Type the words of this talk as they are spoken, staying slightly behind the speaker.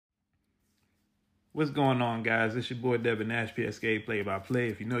What's going on, guys? It's your boy Devin Nash, PSK play-by-play.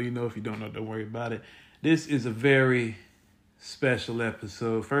 If you know, you know. If you don't know, don't worry about it. This is a very special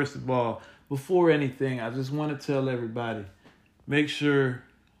episode. First of all, before anything, I just want to tell everybody, make sure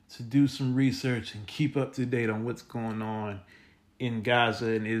to do some research and keep up to date on what's going on in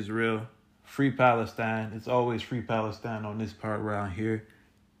Gaza and Israel. Free Palestine. It's always free Palestine on this part around here.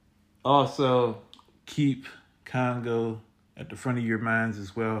 Also, keep Congo at the front of your minds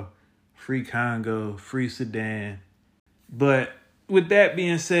as well. Free Congo, free Sudan. But with that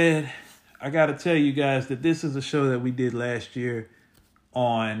being said, I got to tell you guys that this is a show that we did last year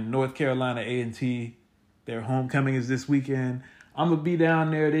on North Carolina A&T. Their homecoming is this weekend. I'm going to be down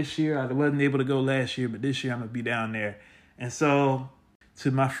there this year. I wasn't able to go last year, but this year I'm going to be down there. And so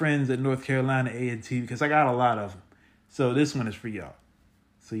to my friends at North Carolina A&T, because I got a lot of them. So this one is for y'all.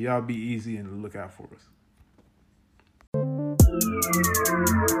 So y'all be easy and look out for us.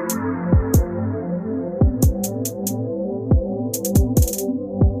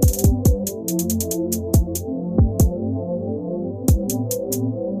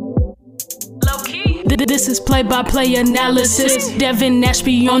 This is play-by-play analysis. Devin Nash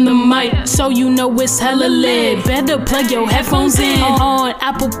be on the mic, so you know it's hella lit. Better plug your headphones in on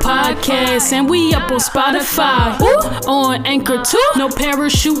Apple Podcasts, and we up on Spotify. Ooh, on Anchor too. No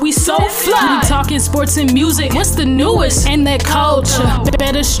parachute, we so fly. We talking sports and music. What's the newest? And that culture.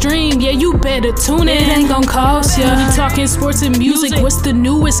 Better stream, yeah, you better tune in. It ain't gon' cost ya. We talking sports and music. What's the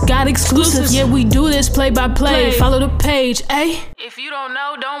newest? Got exclusives. Yeah, we do this play-by-play. Follow the page, eh? If you don't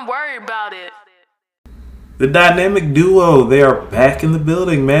know, don't worry about it. The dynamic duo, they are back in the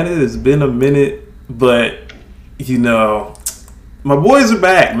building, man. It has been a minute, but, you know, my boys are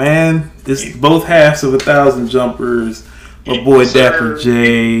back, man. It's both halves of 1,000 jumpers. My boy Dapper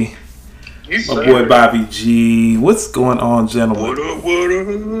J. My boy Bobby G. What's going on, gentlemen? What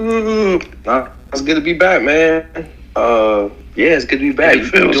up? It's good to be back, man. Yeah, it's good to be back.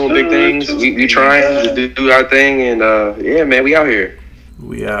 We're doing big things. We trying to do our thing, and yeah, man, we out here.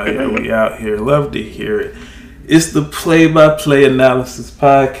 We out here. Love to hear it. It's the Play-by-Play Analysis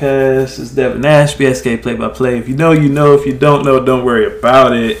Podcast. It's Devin Nash, PSK Play-by-Play. If you know, you know. If you don't know, don't worry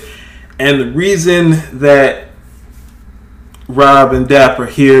about it. And the reason that Rob and Dapper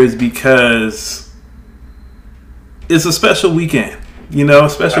here is because it's a special weekend. You know, a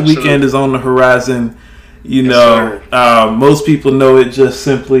special weekend is on the horizon. You know, most people know it just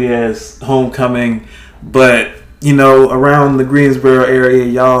simply as homecoming, but you know, around the Greensboro area,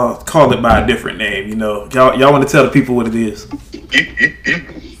 y'all call it by a different name. You know, y'all want to tell the people what it is.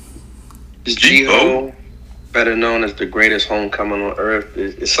 It's GHOE, better known as the greatest homecoming on earth.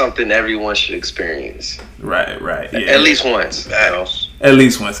 It's something everyone should experience. Right, yeah. At least once. At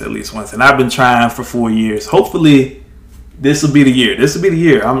least once. And I've been trying for 4 years. Hopefully, this will be the year. Wait, you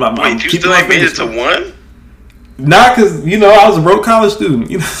still ain't made it to one? Not because, you know, I was a broke college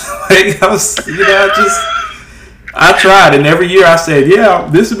student. You know, like I tried, and every year I said, yeah,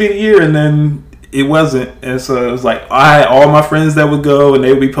 this would be the year, and then it wasn't. And so it was like, I had all my friends that would go, and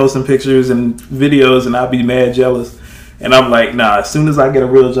they would be posting pictures and videos, and I'd be mad jealous. And I'm like, nah, as soon as I get a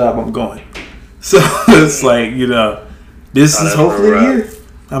real job, I'm going. So it's like, you know, this is hopefully the year.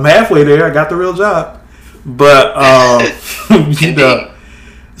 I'm halfway there. I got the real job. But, you know,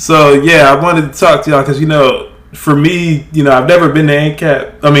 so yeah, I wanted to talk to y'all because, you know, for me, you know, I've never been to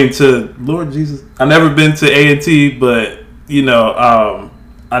ANCAP. Lord Jesus, I've never been to A&T, but you know,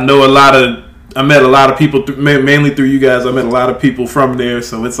 I met a lot of people, mainly through you guys. I met a lot of people from there,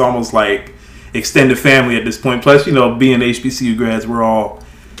 so it's almost like extended family at this point. Plus, you know, being HBCU grads, we're all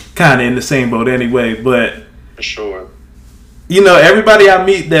kind of in the same boat anyway. But for sure, you know, everybody I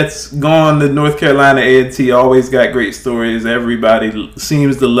meet that's gone to North Carolina A&T always got great stories. Everybody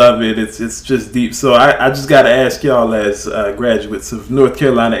seems to love it. It's just deep. So I just got to ask y'all as graduates of North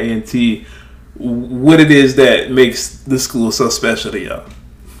Carolina A&T, what it is that makes the school so special to y'all.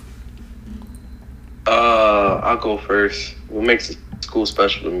 I'll go first. What makes the school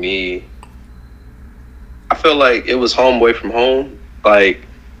special to me? I feel like it was home away from home. Like,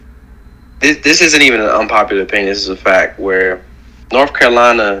 this isn't even an unpopular opinion. This is a fact where North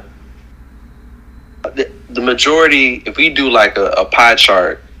Carolina, the majority, if we do like a pie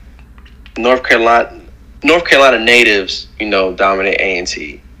chart, North Carolina natives, you know, dominate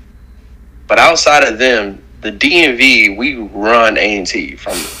A&T. But outside of them, the DMV, we run A&T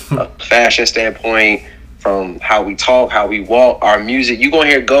from a fashion standpoint, from how we talk, how we walk, our music. You're going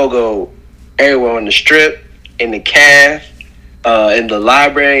to hear go-go everywhere on the strip, in the calf, in the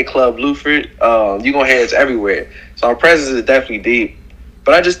library, Club Luford. You're going to hear it's everywhere. So our presence is definitely deep.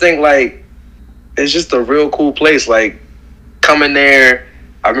 But I just think, like, it's just a real cool place. Like, coming there,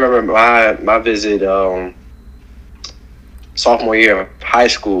 I remember my visit sophomore year of high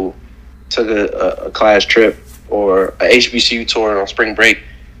school, took a class trip or a HBCU tour on spring break,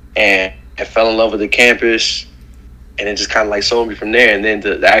 and I fell in love with the campus, and it just kind of like sold me from there. And then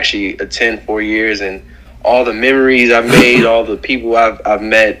to actually attend 4 years and all the memories I've made, all the people I've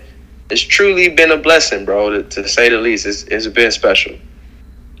met, it's truly been a blessing, bro, to say the least. It's been special.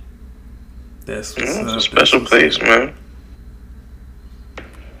 That's it's a special place, man.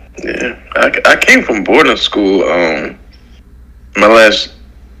 Yeah, I came from boarding school. My last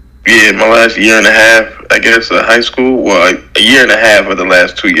year and a half, I guess, of high school. Well, a year and a half of the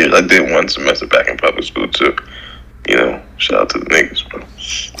last 2 years. I did one semester back in public school too. You know, shout out to the niggas, bro.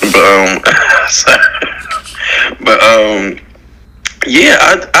 But yeah,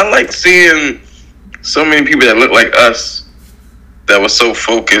 I like seeing so many people that look like us that were so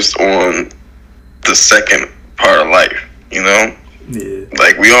focused on the second part of life. You know, yeah.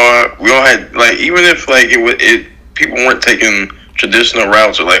 Like we all had, like, even if like it people weren't taking traditional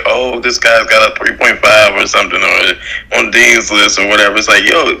routes, or like, oh, this guy's got a 3.5 or something, or on Dean's list or whatever. It's like,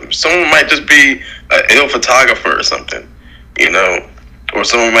 yo, someone might just be an ill photographer or something, you know, or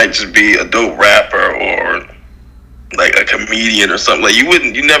someone might just be a dope rapper or like a comedian or something. Like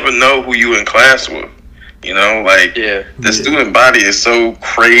you never know who you in class with, you know. Like the student body is so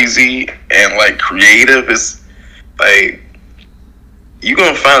crazy and like creative. It's like you're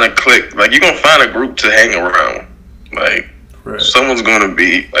gonna find a clique, like you're gonna find a group to hang around, like. Right. Someone's gonna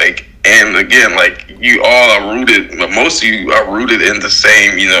be like, and again, like you all are rooted, but most of you are rooted in the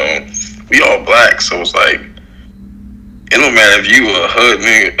same, you know, we all black, so it's like it don't matter if you a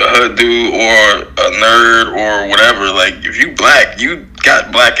hood dude or a nerd or whatever. Like if you black, you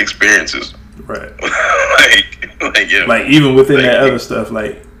got black experiences, right? like even within like, that other stuff,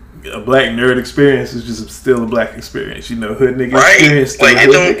 like a black nerd experience is just still a black experience, you know, hood nigga experience. Like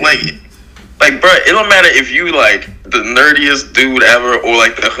it don't like, bro, it don't matter if you like the nerdiest dude ever or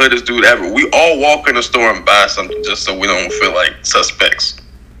like the hoodest dude ever. We all walk in the store and buy something just so we don't feel like suspects.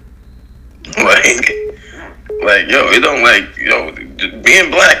 Like, yo, it don't like, yo, being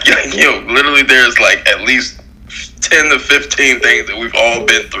black, yo, literally there's like at least 10 to 15 things that we've all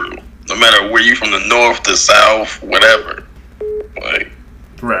been through. No matter where you from, the north, the south, whatever. Like,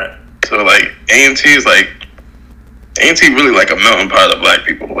 right. So like A&T is like, A&T really like a melting pot of black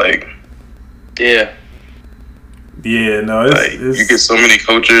people, like. Yeah. Yeah, no, it's you get so many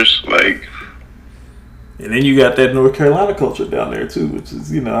cultures, like, and then you got that North Carolina culture down there too, which is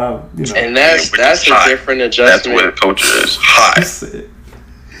and that's a different adjustment. That's where the culture is hot,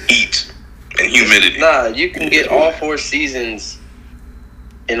 heat, and humidity. Nah, you can get all 4 seasons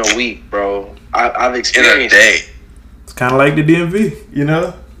in a week, bro. I've experienced in a day. It's kind of like the DMV, you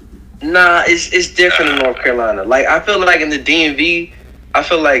know. Nah, it's different in North Carolina. Like I feel like in the DMV. I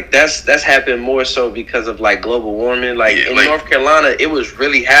feel like that's happened more so because of like global warming. Like in North Carolina, it was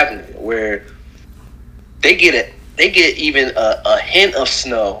really happening where they get even a hint of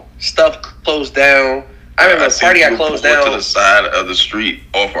snow. Stuff closed down. I remember a party got closed down to the side of the street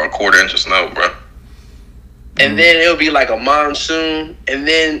off for a 1/4 inch of snow, bro. And then it'll be like a monsoon, and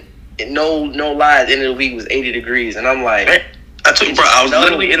then no lie, at the end of the week was 80 degrees, and I'm like, I was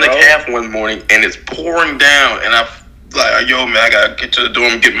literally in the caf one morning, and it's pouring down, and I. Like, yo, man, I gotta get to the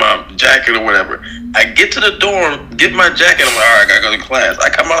dorm, get my jacket or whatever. I get to the dorm, get my jacket. I'm like, all right, I gotta go to class. I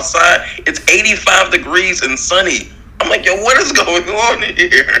come outside, it's 85 degrees and sunny. I'm like, yo, what is going on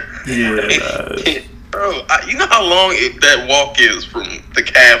here? Yeah, bro. You know how long that walk is from the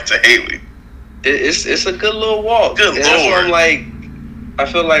caf to Haley? It's a good little walk. Good Lord. That's why I'm like,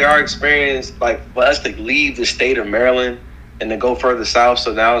 I feel like our experience, like for us to leave the state of Maryland and to go further south.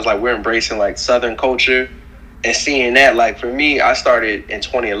 So now it's like we're embracing like Southern culture. And seeing that, like, for me, I started in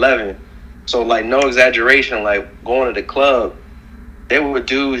 2011. So, like, no exaggeration, like, going to the club, there were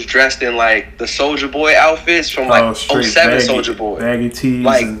dudes dressed in, like, the Soulja Boy outfits from, like, 07 Soulja Boy. Baggy tees.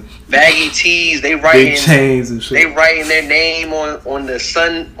 Like, baggy tees. They writing, big chains and shit. They writing their name on the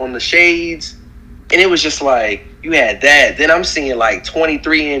sun, on the shades. And it was just, like, you had that. Then I'm seeing, like,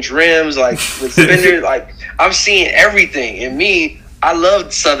 23-inch rims, like, with spinners. Like, I'm seeing everything. And me, I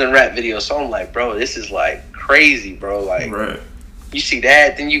loved Southern rap videos. So I'm like, bro, this is, like, crazy, bro. Like, right. You see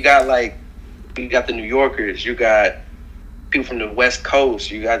that, then you got the New Yorkers, you got people from the West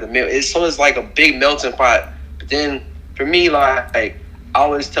Coast, you got it's like a big melting pot. But then for me, like I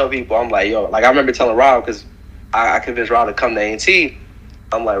always tell people, I'm like, yo, like I remember telling Rob, because I convinced Rob to come to A&T.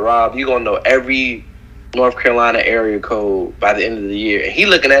 I'm like, Rob, you gonna know every North Carolina area code by the end of the year. And he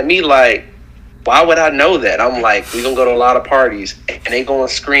looking at me like, why would I know that? I'm like, we gonna go to a lot of parties and they gonna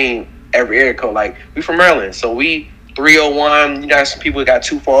scream every area code. Like, we from Maryland, so we 301. You got some people that got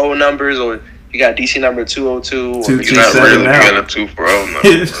 240 numbers, or you got DC number 202. Or You're not really got a 240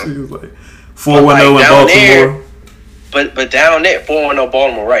 number. She was like 410 in Baltimore. There, but down there, 410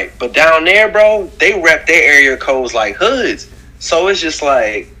 Baltimore, right? But down there, bro, they rep their area codes like hoods. So it's just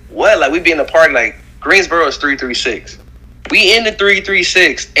like, what? Like, we be in the park, like, Greensboro is 336. We in the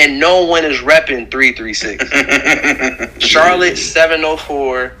 336, and no one is repping 336. Charlotte,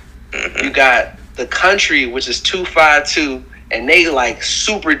 704. You got the country, which is 252, and they, like,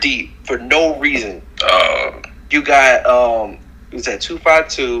 super deep for no reason. You got, it was at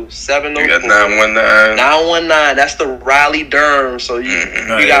 252, 704. You got 919. 919, that's the Raleigh Durham. So you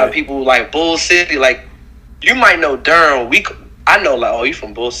got people like Bull City, like, you might know Durham. I know, like, oh, you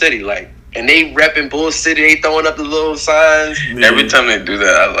from Bull City, like, and they repping Bull City, they throwing up the little signs. Yeah. Every time they do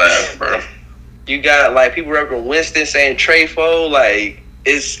that, I laugh, bro. You got, like, people repping Winston saying Trefo, like,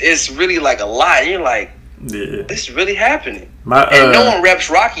 it's really, like, a lot. And you're like, this is really happening. And no one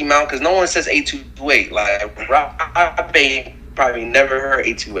reps Rocky Mount because no one says 828. Like, I probably never heard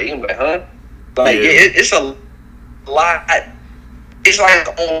 828. I'm like, huh? Like, it's a lot. It's like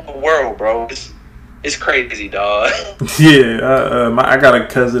the whole world, bro. It's crazy, dog. Yeah, I got a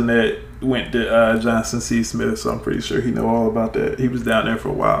cousin that went to Johnson C. Smith, so I'm pretty sure he know all about that. He was down there for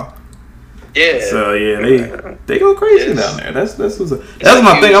a while. Yeah. So yeah, they go crazy down there. That's my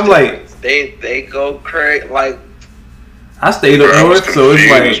thing. I'm like, they go crazy. Like, I stayed up north, so it's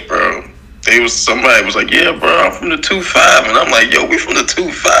like, bro. Somebody was like, yeah, bro, I'm from the 2-5, and I'm like, yo, we from the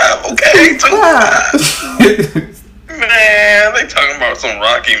 2-5, okay, 2-5. Man, they talking about some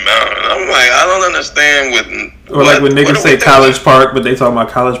Rocky Mountain. I'm like, I don't understand or like when niggas say College Park, but they talking about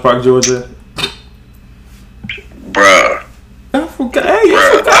College Park, Georgia. Bruh. I forgot. I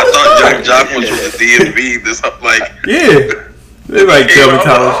thought Young Jock was from the DMV. They like Kelvin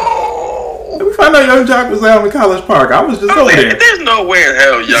College. Let me find out Young Jock was out in College Park. I was just over there. There's no way in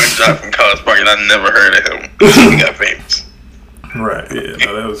hell Young Jock from College Park, and I never heard of him. He got famous. Right, yeah,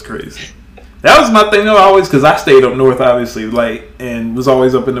 no, that was crazy. That was my thing, though, always, because I stayed up north, obviously, like, and was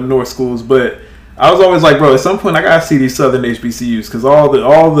always up in the north schools, but I was always like, bro, at some point I gotta see these southern HBCUs, because all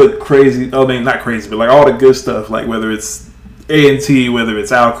the crazy, I mean, not crazy, but like all the good stuff, like whether it's A&T, whether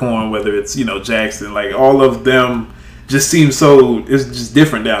it's Alcorn, whether it's, Jackson, like all of them just seem it's just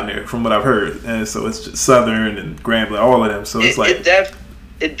different down there from what I've heard, and so it's just Southern and Grambling, all of them, so it's like...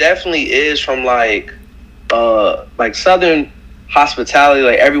 It definitely is from like Southern hospitality,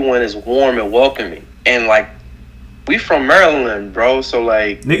 like everyone is warm and welcoming, and like we from Maryland, bro, so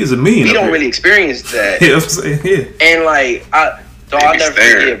like niggas are mean. We don't really experience that. Yeah, I'm saying, yeah. And like I'll never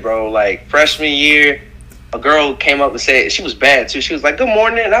forget, bro. Like freshman year, a girl came up and said she was bad too. She was like, "Good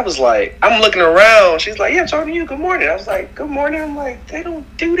morning," and I was like, I'm looking around. She's like, "Yeah, talking to you. Good morning." I was like, "Good morning." I'm like, they don't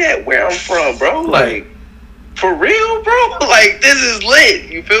do that where I'm from, bro. Like for real, bro. Like this is lit.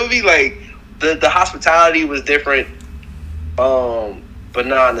 You feel me? Like the hospitality was different. But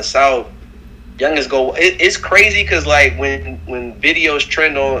now in the South, youngest go. It's crazy because like when videos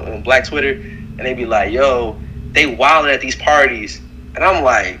trend on Black Twitter and they be like, "Yo, they wilding at these parties," and I'm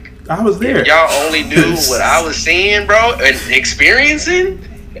like, I was there. If y'all only knew what I was seeing, bro, and experiencing.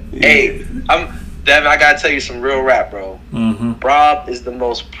 Yeah. Hey, Devin, I gotta tell you some real rap, bro. Mm-hmm. Rob is the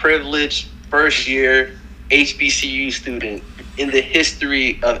most privileged first year HBCU student in the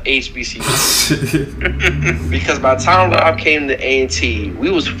history of HBCU. Because by the time Rob came to A&T, we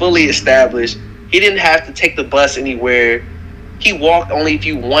was fully established. He didn't have to take the bus anywhere. He walked only if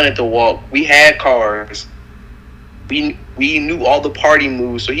you wanted to walk. We had cars. We knew all the party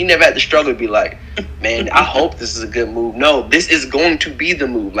moves, so he never had to struggle to be like, man, I hope this is a good move. No, this is going to be the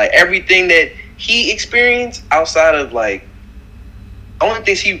move. Like everything that he experienced outside of like, the only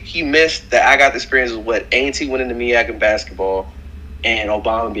things he missed that I got to experience was what A&T went into MEAC in basketball and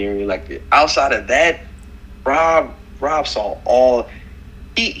Obama being reelected. Outside of that, Rob saw all.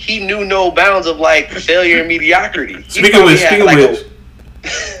 He knew no bounds of like failure and mediocrity. Speaking of which,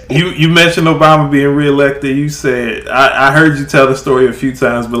 you mentioned Obama being reelected. You said I heard you tell the story a few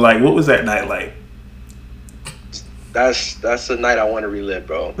times, but like, what was that night like? That's the night I want to relive,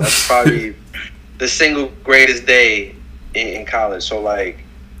 bro. That's probably the single greatest day in college. So like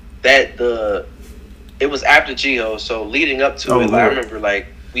it was after GHOE, so leading up to it, like, I remember like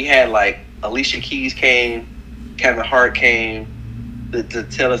we had like Alicia Keys came, Kevin Hart came to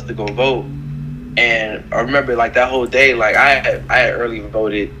tell us to go vote, and I remember like that whole day, like I had early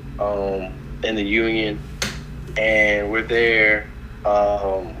voted in the union, and we're there,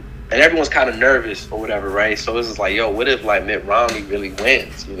 and everyone's kind of nervous or whatever, right? So it's just like, yo, what if like Mitt Romney really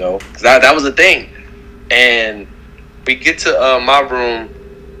wins, you know? Because that was the thing, and we get to my room,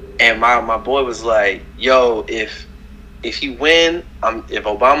 and my boy was like, yo, if if he win, if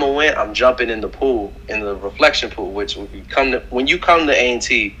Obama win, I'm jumping in the pool, in the reflection pool, which when you come to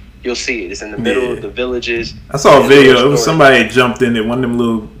A&T, you'll see it. It's in the middle of the villages. I saw a video. It was somebody jumped in it. One of them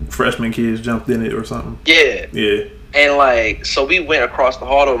little freshman kids jumped in it or something. Yeah. Yeah. And like, so we went across the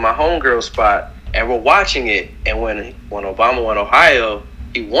hall to my homegirl spot, and we're watching it. And when Obama won Ohio,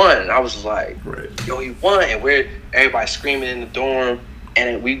 he won. And I was like, yo, he won. And everybody screaming in the dorm. And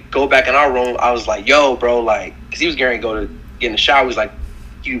then we go back in our room. I was like, yo, bro, like, because he was getting to get in the shower. He was like,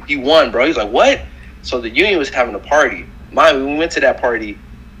 he won, bro. He was like, what? So the union was having a party. Mind you, when we went to that party,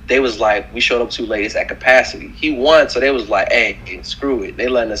 they was like, we showed up too late. It's at capacity. He won, so they was like, hey, screw it. They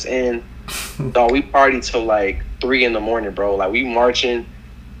letting us in. Dog, we partied till like 3 a.m, bro. Like, we marching,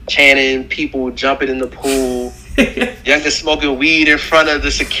 chanting, people jumping in the pool. Youngest smoking weed in front of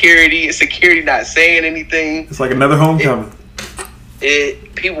the security. Security not saying anything. It's like another homecoming.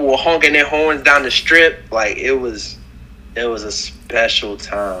 People were honking their horns down the strip. Like, it was a special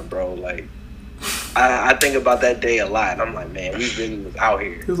time, bro. Like, I think about that day a lot. I'm like, man, we really was out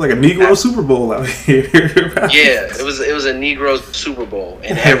here. It was like a Negro Super Bowl out here. Yeah, it was a Negro Super Bowl,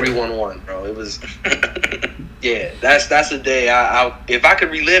 and everyone won, bro. It was, yeah. That's a day. If I could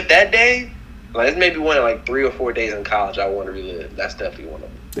relive that day, like, it's maybe one of like 3 or 4 days in college I want to relive. That's definitely one of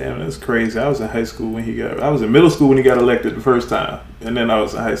them. Damn, that's crazy. I was in high school I was in middle school when he got elected the first time, and then I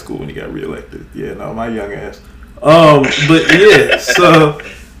was in high school when he got reelected. Yeah, no, my young ass. But yeah, so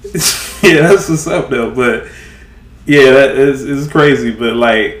yeah, that's what's up though. But yeah, that is crazy. But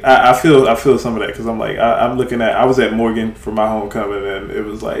like, I feel some of that because I'm like, I'm looking at. I was at Morgan for my homecoming, and it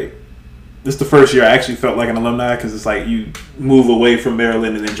was like, this is the first year I actually felt like an alumni because it's like you move away from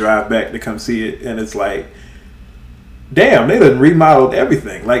Maryland and then drive back to come see it, and it's like, damn, they done remodeled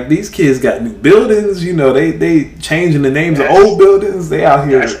everything. Like, these kids got new buildings. You know, they changing the names of old buildings. They out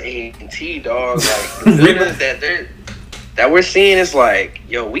here. That's A&T, dog. Like, the buildings that we're seeing is like,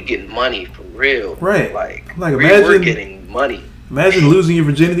 yo, we getting money for real. Right. Like imagine, we're getting money. Imagine losing your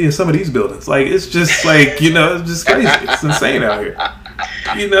virginity in some of these buildings. Like, it's just like, you know, it's just crazy. It's insane out here.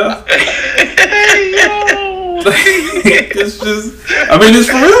 You know? Hey, yo. It's just, I mean, it's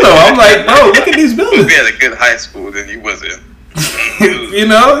for real though. I'm like, bro, look at these buildings. If you had a good high school, then you wasn't. You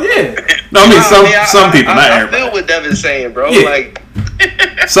know? Yeah. No, I mean, some people, not everybody. I feel what Devin's saying, bro. Yeah. Like,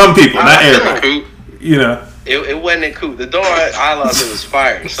 some people, not everybody. You know? It wasn't in Coop. The door I loved, it was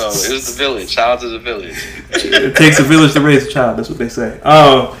fire. So it was the village. Shout out to the village. It takes a village to raise a child. That's what they say.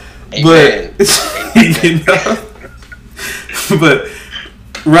 Amen. But you know, but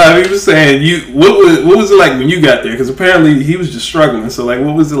Rob, you were saying what was it like when you got there? Because apparently he was just struggling. So like,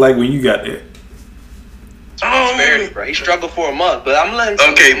 what was it like when you got there? Bro. He struggled for a month, but I'm letting.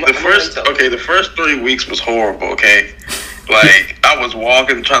 The first 3 weeks was horrible. Okay. Like, I was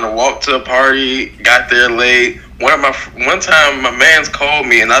trying to walk to a party, got there late. One time my man's called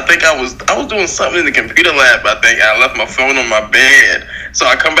me, and I think I was doing something in the computer lab. I think I left my phone on my bed, so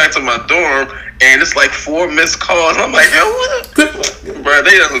I come back to my dorm, and it's like 4 missed calls. I'm like, yo, what? Bro,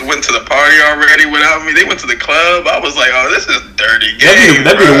 they just went to the party already without me. They went to the club. I was like, oh, this is dirty game.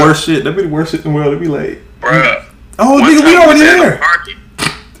 That'd be the worst shit. That'd be the worst shit in the world. It'd be like, bro. Oh, nigga, we already there. Party,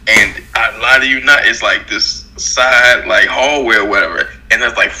 and I lie to you not, it's like this side like hallway or whatever, and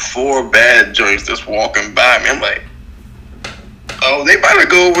there's like 4 bad joints just walking by me. I'm like, oh, they better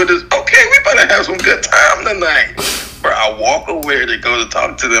go over this. Okay, we better have some good time tonight. Bro, I walk over to go to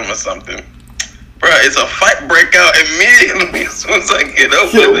talk to them or something. Bro, it's a fight breakout immediately as soon as I get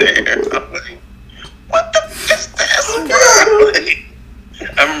over there. I'm like, what the f is this, bro?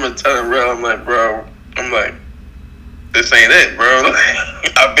 I remember telling Rel, I'm like, this ain't it, bro.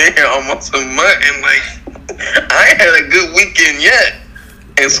 I've been here almost a month, and like, I ain't had a good weekend yet.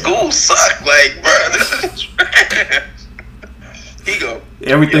 And school sucked. Like, bro, this is trash. He go,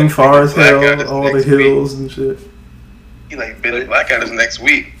 everything far as hell, all the hills and shit. He like, Billy Blackout is next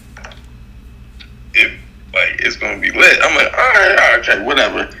week. It's gonna be lit. I'm like, all right, okay,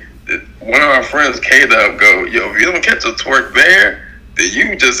 whatever. One of our friends, K-Dub, go, yo, if you don't catch a twerk there, then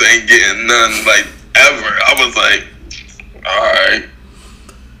you just ain't getting none, like, ever. I was like, all right.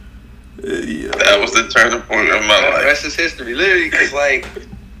 Yeah. That was the turning point of my life. The rest is history, literally. Because, like,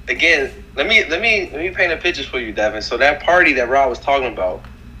 again, let me paint a picture for you, Devin. So that party that Rob was talking about,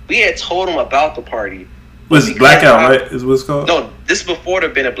 we had told him about the party. Was it Blackout, right? Is what it's called? No, this is before there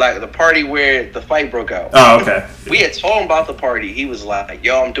been the party where the fight broke out. Oh, okay. We had told him about the party. He was like,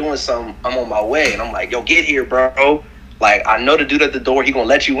 yo, I'm doing something. I'm on my way. And I'm like, yo, get here, bro. Like, I know the dude at the door. He gonna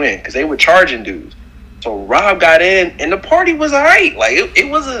let you in. Because they were charging dudes. So Rob got in, and the party was all right. Like, it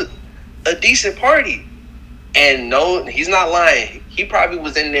was a decent party. And no, he's not lying. He probably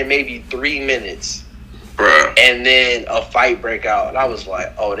was in there maybe 3 minutes. Bruh. And then a fight break out, and I was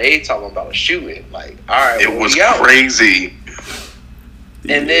like, "Oh, they talking about a shooting." Like, all right, it was crazy.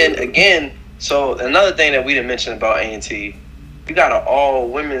 And then again, so another thing that we didn't mention about A&T, we got an all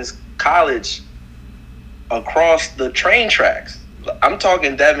women's college across the train tracks. I'm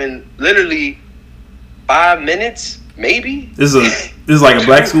talking, Devin, literally 5 minutes, maybe. This is like a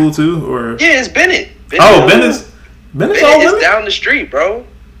black school too, or yeah, it's Bennett. Bennett's all women? Is down the street, bro.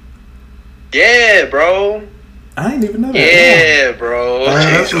 Yeah, bro. I ain't even know that. Yeah, bro.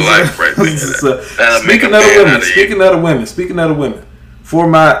 Change your life right there. Speaking of the women. For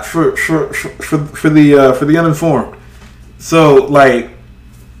the uninformed. So like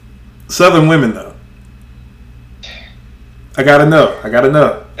Southern women though. I gotta know.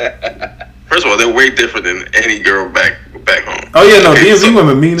 First of all, they're way different than any girl back home. Oh yeah, no, DMV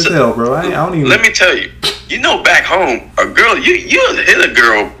women mean as hell, bro. I don't even. Let me tell you. You know, back home, a girl, you hit a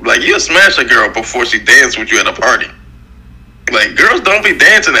girl, like you smash a girl before she dance with you at a party. Like girls don't be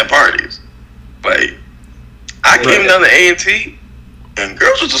dancing at parties. Like I came down to A&T, and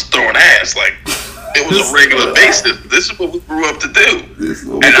girls were just throwing ass. Like it was a regular basis. This is what we grew up to do.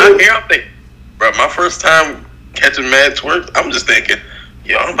 And I'm thinking, bro, my first time catching mad twerk, I'm just thinking,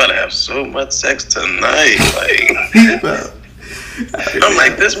 yo, I'm about to have so much sex tonight. Like, I'm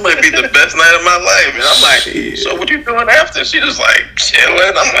like, this might be the best night of my life. And I'm like, so what you doing after? She just like,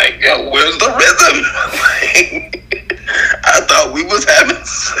 chilling. I'm like, yo, where's the rhythm? Like, I thought we was having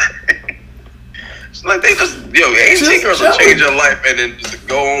sex. It's like, they just, A&T girls will change your life and then just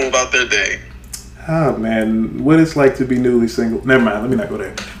go on about their day. Oh, man. What it's like to be newly single. Never mind. Let me not go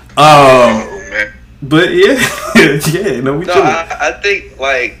there. Oh, man. But, yeah. Yeah, no, we chilling. I think,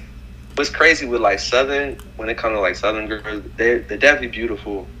 like, what's crazy with like Southern, when it comes to like Southern girls, they're definitely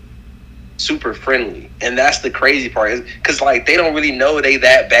beautiful, super friendly, and that's the crazy part, because like they don't really know they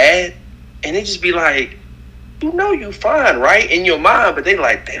that bad, and they just be like, you know, you fine, right, in your mind, but they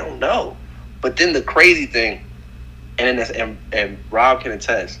don't know. But then the crazy thing, and then and Rob can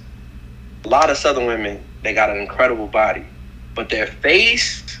attest, a lot of Southern women, they got an incredible body, but their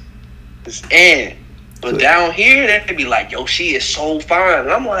face is in. But down here, they be like, yo, she is so fine,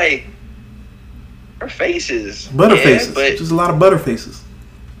 and I'm like, her face is butterfaces, but just a lot of butterfaces.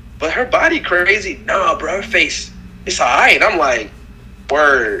 But her body crazy. Nah, bro, her face, it's alright. I'm like,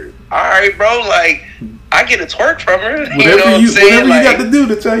 word, alright, bro. Like, I get a twerk from her. Whatever you got to do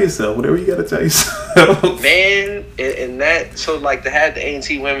to tell yourself. Whatever you got to tell yourself. Man, and that, so like to have the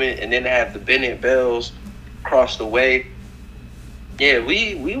A&T women and then to have the Bennett Bells across the way. Yeah,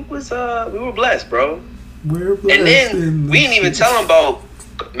 we were blessed, bro. We're blessed. And then we didn't even tell them about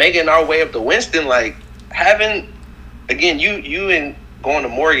making our way up to Winston, like having, again, you and going to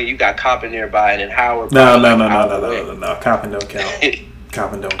Morgan, you got Coppin nearby, and then Howard. No. Coppin don't count.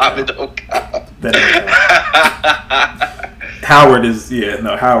 Coppin don't count. That don't count. Howard is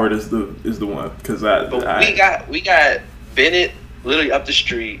the one, because we got Bennett literally up the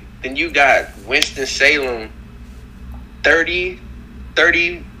street. Then you got Winston-Salem 30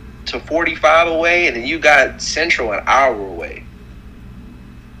 to 45 away, and then you got Central an hour away.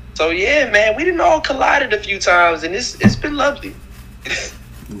 So yeah, man, we didn't all collided a few times, and it's been lovely.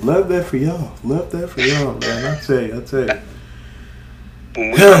 Love that for y'all, man. I tell you.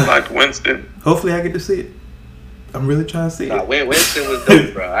 When we unlocked Winston, hopefully I get to see it. I'm really trying to see it. Winston was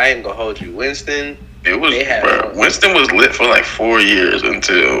dope, bro. I ain't gonna hold you. Winston, it was, bro. Winston was lit for like 4 years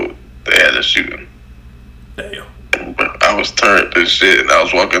until they had a shooting. Damn. I was turned to shit, and I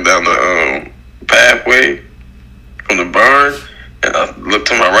was walking down the pathway from the barn, and I looked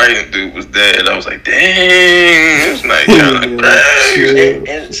to my right, and dude was dead. I was like, dang, this night kind of crazy.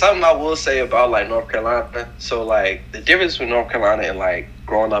 And something I will say about like North Carolina, so like the difference between North Carolina and like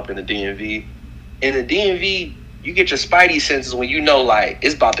growing up in the DMV, you get your spidey senses when you know like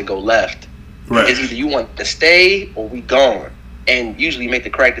it's about to go left. Right. It's either you want to stay or we gone, and usually make the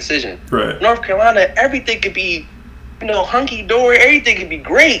correct decision. Right. North Carolina, everything could be, hunky dory, everything could be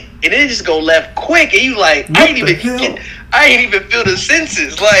great, and then it just go left quick, and you like, I ain't even feel the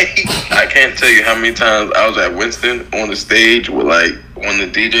senses. Like, I can't tell you how many times I was at Winston on the stage with like one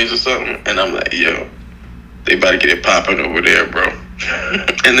of the DJs or something, and I'm like, yo, they about to get it popping over there, bro.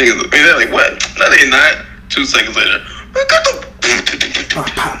 And they're like, what? No, they not. 2 seconds later,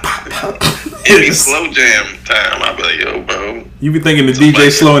 it'd be slow jam time. I'd be like, yo, bro. You be thinking the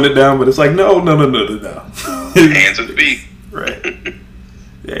DJ slowing it down, but it's like, no. Hands at the beat. Right.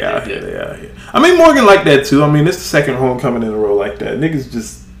 They out here. I mean, Morgan like that too. I mean, it's the second homecoming in a row like that. Niggas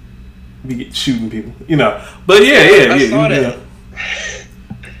just be shooting people, But yeah. I saw that.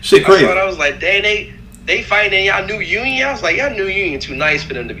 Shit crazy. I was like, dang, they fighting in y'all new union. I was like, y'all new union too nice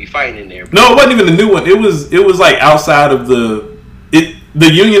for them to be fighting in there. No, it wasn't even the new one. It was like outside of the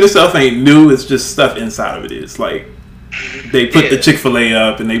union itself ain't new. It's just stuff inside of it is like they put the Chick-fil-A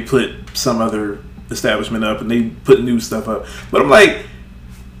up and they put some other establishment up and they put new stuff up. But I'm like,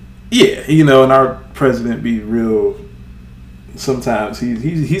 yeah, you know, and our president be real. Sometimes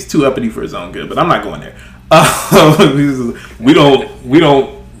he's too uppity for his own good. But I'm not going there. We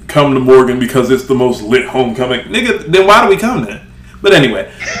don't come to Morgan because it's the most lit homecoming, nigga. Then why do we come then? But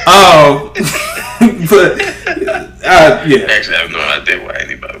anyway, yeah. Actually, I have no idea why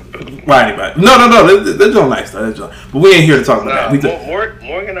anybody. No. They're doing nice though. But we ain't here to talk about that.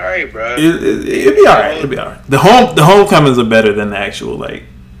 Morgan, alright, bro. It'd be alright. The homecomings are better than the actual like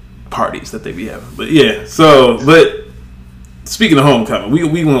parties that they be having. But yeah. But speaking of homecoming,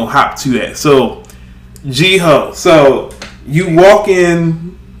 we gonna hop to that. So GHOE. So you walk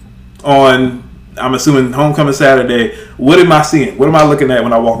in on, I'm assuming homecoming Saturday. What am I seeing? What am I looking at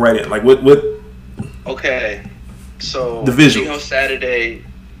when I walk right in? Like what? Okay, so the visual. GHOE Saturday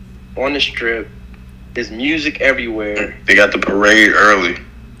on the strip. There's music everywhere. They got the parade early.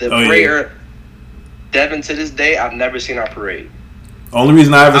 Devin, to this day, I've never seen our parade. Only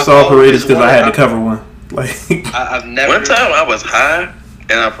reason I ever saw a parade is because I had to cover one. Like I've never. One time I was high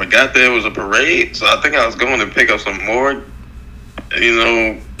and I forgot there was a parade, so I think I was going to pick up some more,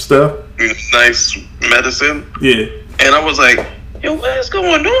 stuff. Nice medicine. Yeah. And I was like, yo, what's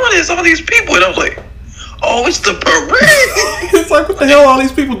going on? There's all these people. And I was like, oh, it's the parade. It's like, what the hell are all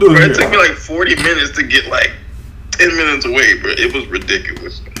these people doing here? It took me like 40 minutes to get like 10 minutes away, bro. It was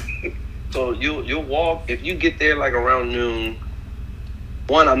ridiculous. So you'll walk, if you get there like around noon,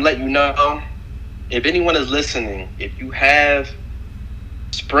 one, I'm letting you know, if anyone is listening, if you have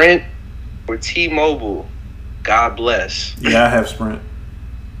Sprint or T-Mobile, God bless. Yeah, I have Sprint.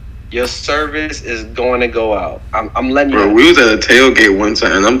 Your service is going to go out. I'm letting you know. Bro, we was at a tailgate one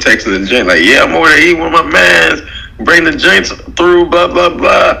time, and I'm texting the joint, like, yeah, I'm over there eating with my mans, bring the joints through, blah, blah,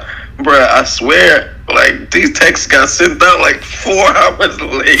 blah. Bro, I swear, like, these texts got sent out like 4 hours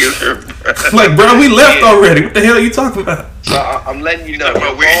later, bro. Like, bro, we left already. What the hell are you talking about? So I'm letting you know.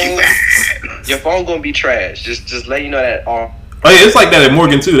 Your phone going to be trash. Just letting you know that. Oh, yeah, it's like that at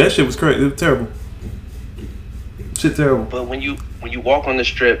Morgan, too. That shit was crazy. It was terrible. Shit terrible. But when you walk on the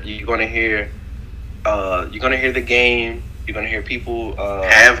strip, you're gonna hear the game. You're gonna hear people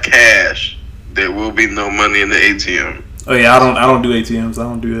have cash. There will be no money in the ATM. Oh yeah, I don't do ATMs. I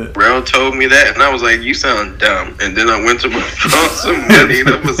don't do that. Bro told me that, and I was like, "You sound dumb." And then I went to draw some money, and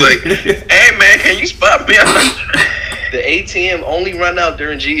I was like, "Hey man, can you spot me?" The ATM only run out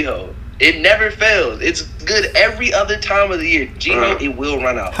during GHOE. It never fails. It's good every other time of the year. GHOE, it will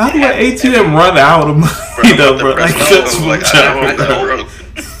run out. How do an ATM run out of money, though, bro? I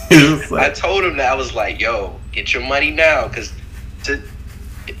told him that. I was like, yo, get your money now, because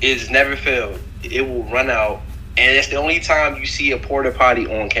it's never failed. It will run out, and it's the only time you see a porta potty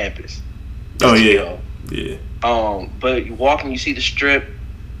on campus. Oh, yeah. Yeah. But you walk and you see the strip,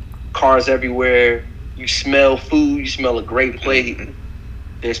 cars everywhere. You smell food. You smell a great plate.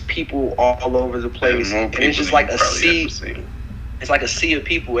 There's people all over the place, and it's just like a sea. It's like a sea of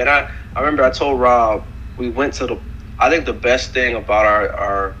people. And I remember I told Rob, we went to I think the best thing about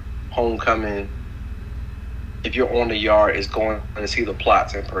our homecoming, if you're on the yard, is going to see the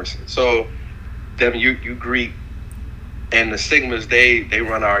plots in person. So, Devin, you greet, and the Sigmas, they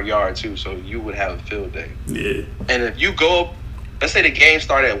run our yard too, so you would have a field day. Yeah. And if you go, let's say the game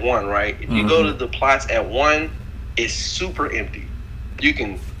started at 1, right? If you go to the plots at 1, it's super empty. You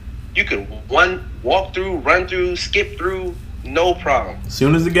can walk through, run through, skip through, no problem. As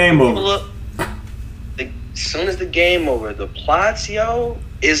soon as the game over. As soon as the game over, the plots, yo,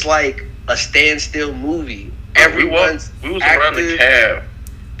 is like a standstill movie. Everyone's we was around the cab,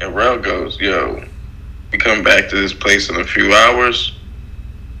 and Rel goes, yo, we come back to this place in a few hours,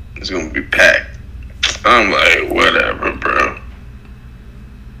 it's gonna be packed. I'm like, whatever, bro.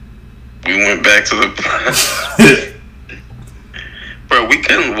 We went back to the plots. Bro, we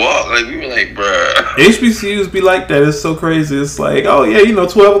couldn't walk. Like, we were like, bro. HBCUs be like that. It's so crazy. It's like, oh, yeah,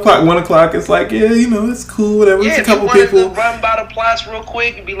 12 o'clock, 1 o'clock. It's like, yeah, it's cool, whatever. Yeah, it's a couple if you people. To run by the plots real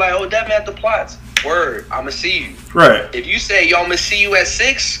quick and be like, oh, Devin at the plots. Word, I'm going to see you. Right. If you say, yo, I'm going to see you at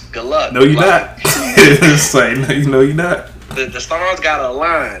 6, good luck. No, you're not. It's like, no, you're not. The stars got to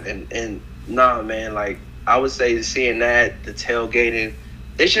align. And nah, man, like, I would say seeing that, the tailgating,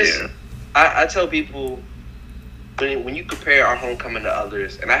 it's just, I tell people, when you compare our homecoming to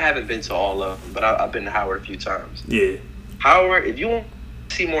others, and I haven't been to all of them, but I've been to Howard a few times. Yeah. Howard, if you want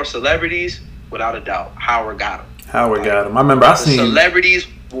to see more celebrities, without a doubt, Howard got them. Got them. I remember I seen celebrities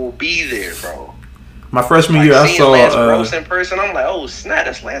will be there, bro. My freshman year, I saw Lance Gross in person. I'm like, oh snap,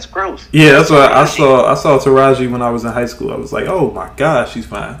 that's Lance Gross. Yeah, that's what I saw. I saw Taraji when I was in high school. I was like, oh my gosh, she's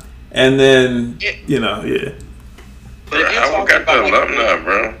fine. And then Yeah. you know, yeah. But if you're I talking got about the alumni,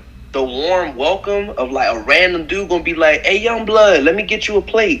 bro. the warm welcome of like a random dude gonna be like, hey, young blood, let me get you a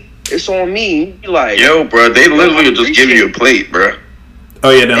plate. It's on me. You like, Yo, bro, they literally will just give you a plate, bro. Oh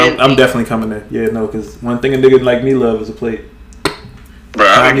yeah, then I'm definitely coming there. Yeah, no, because one thing a nigga like me love is a plate. Bro,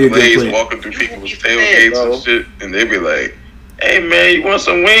 I I need a be good plays plate. walking through You people's be tailgates fed, bro. and shit, and they be like, hey, man, you want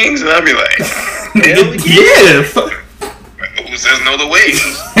some wings? And I be like, Hell Yeah. who says no to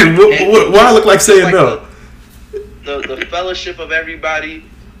wings? Why I look like saying Like no? the fellowship of everybody.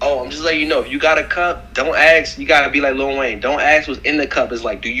 Oh, I'm just letting you know, if you got a cup, don't ask. You gotta be like Lil Wayne. Don't ask what's in the cup. It's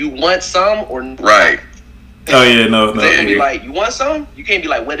like, do you want some or not? Right. Oh yeah, no. They can be Yeah. like, you want some? You can't be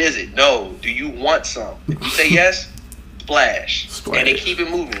like, what is it? No. Do you want some? If you say yes, splash. And they keep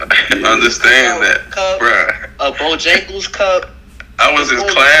it moving. Understand that, Cup, bro. a Bojangles cup. I was in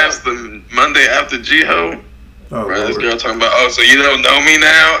class the Monday after GHOE. Oh, Bro, this Lord. girl talking about, oh, so you don't know me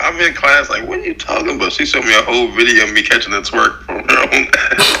now? I'm in class, like, what are you talking about? She showed me a whole video of me catching a twerk from her own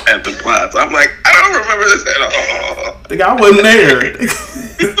at the class. I'm like, I don't remember this at all. Nigga, I wasn't there.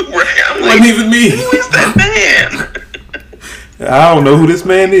 Right? I'm It like, wasn't even me. who is that man? I don't know who this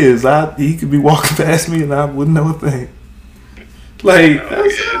man is. He could be walking past me and I wouldn't know a thing. Like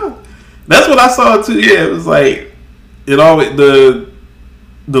that's what I saw too. Yeah, it was like it always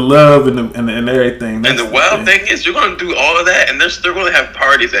the love and everything. And the wild thing is, you're going to do all of that, and they're still going to have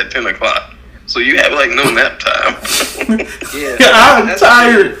parties at 10 o'clock. So you have, like, no nap time. Yeah. I'm That's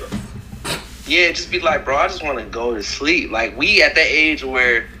tired. Yeah, just be like, bro, I just want to go to sleep. Like, we at that age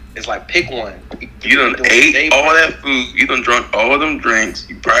where it's like, pick one. You done ate all that food. You done drunk all them drinks.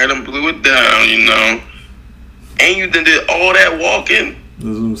 You probably done blew it down, you know. And you done did all that walking.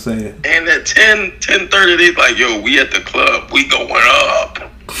 That's what I'm saying. And at 10:30, they like, yo, we at the club. We going up.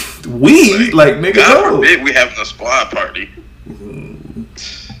 We like niggas. God forbid we having a squad party.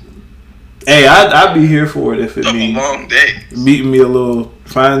 Hey, I'd be here for it if it Couple means long days. meeting me a little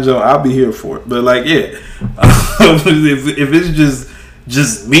fine joke. I'll be here for it. But like, yeah, if it's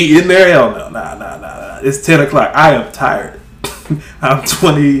just me in there, hell no, nah. It's 10 o'clock. I am tired. I'm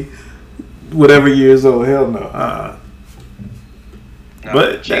 20, whatever years old. Hell no. Nah,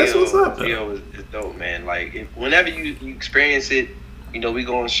 But that's what's up, though. Geo is dope, man. Like, whenever you experience it, you know, we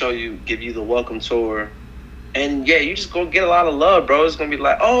gonna show you, give you the welcome tour. And yeah, you just gonna get a lot of love, bro. It's gonna be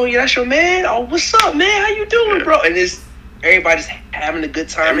like, oh yeah, that's your man. Oh, what's up, man? How you doing, bro? And it's everybody's having a good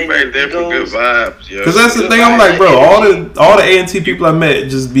time. Everybody there for good vibes, yo. Because that's the thing. I'm like, bro, all the A&T people I met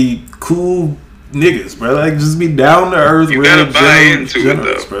just be cool niggas, bro. Like, just be down to earth, You real gotta buy into it,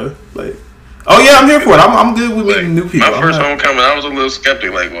 generous, though. bro. Like, oh yeah, I'm here for it. I'm good with meeting new people. My first homecoming, I was a little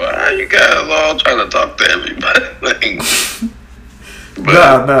skeptic. Like, well, how you guys all trying to talk to everybody? Like,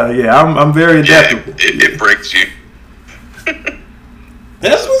 but yeah, I'm very yeah, adaptable. it breaks you.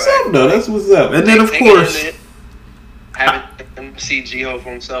 That's what's up, though. That's what's up. And then of course, having him see GHOE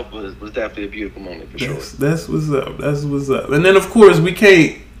for himself was definitely a beautiful moment for sure. that's what's up. That's what's up. And then of course, we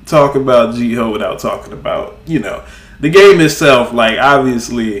can't talk about GHOE without talking about, you know, the game itself. Like,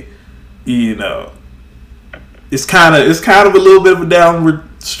 obviously, you know, it's kind of a little bit of a downward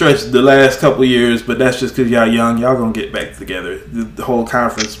stretch the last couple of years, but that's just because y'all young. Y'all gonna get back together. The whole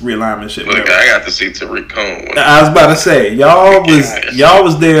conference realignment shit. Look, I got to see Tariq Cohen. I was about to say, y'all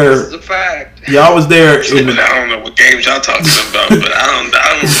was there. This is a fact. Y'all was there in I don't know what games y'all talking about, but I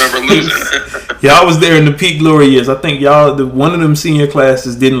don't remember losing. y'all was there in the peak glory years. I think one of them senior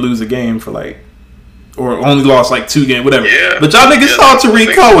classes didn't lose a game for like, or only lost like 2 games, whatever. Yeah. But y'all niggas saw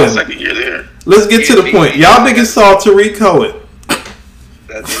Tariq Cohen. Second year there. Let's get to the point. Y'all niggas saw Tariq Cohen.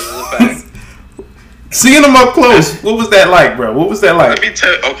 This is a fact. Seeing him up close, what was that like, bro? What was that like? Let me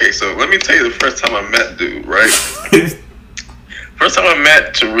tell you the first time I met dude, right? First time I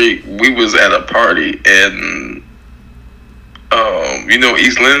met Tariq, we was at a party in, you know,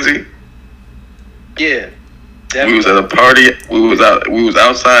 East Lindsay. Yeah. We was at a party. We was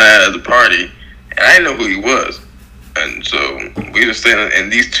outside at the party, and I didn't know who he was. And so we was standing, and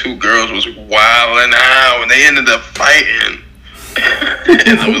these 2 girls was wilding out, and they ended up fighting.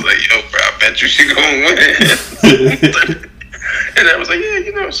 And I was like, yo, bro, I bet you she gonna win. And I was like, yeah,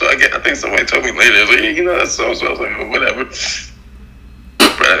 you know. So I think somebody told me later, like, yeah, you know, that's so. I was like, oh, whatever.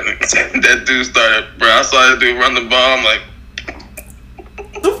 Bro, that dude started, bro. I saw that dude run the ball. I'm like,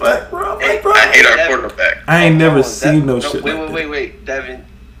 The fuck, bro? Like, bro, I hate our quarterback. I ain't never seen no shit. Wait, Devin.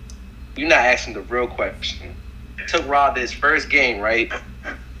 You're not asking the real question. Took Rob his first game, right?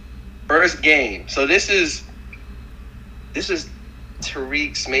 First game. So this is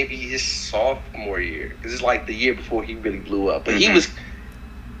Tariq's maybe his sophomore year. Because it's like the year before he really blew up. But he was...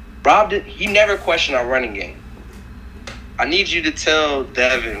 Rob, he never questioned our running game. I need you to tell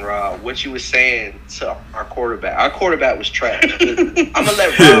Devin, Rob, what you were saying to our quarterback. Our quarterback was trash. I'm going to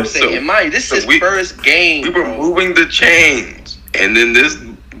let Rob say it. And mind, this is his first game. We were moving the chains. And then this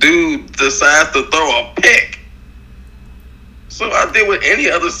dude decides to throw a pick. So I did what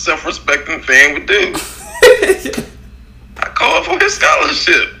any other self-respecting fan would do. I called for his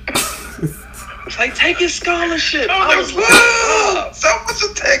scholarship. It's like, take his scholarship. I was like, someone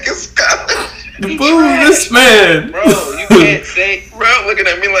should take his scholarship. Boo, this man. Bro, you can't say. Bro, looking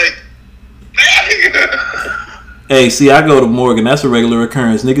at me like, hey, see, I go to Morgan. That's a regular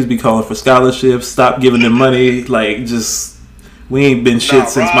occurrence. Niggas be calling for scholarships. Stop giving them money. Like, just, we ain't been shit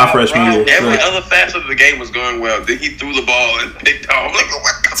since my freshman year. Every other facet of the game was going well. Then he threw the ball and picked off. Like,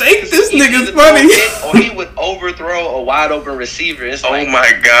 what? Take this nigga's money. Or he would overthrow a wide open receiver. It's like, oh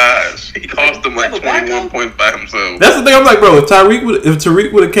my gosh. He cost him like 21 points by himself. That's the thing. I'm like, bro, if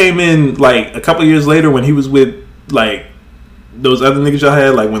Tariq would have came in like a couple years later when he was with like those other niggas y'all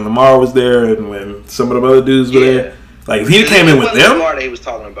had, like when Lamar was there and when some of the other dudes were there, like if he came in with them, Lamar they was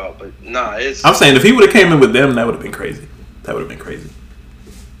talking about, but nah, it's. I'm saying if he would have came in with them, that would have been crazy. That would have been crazy.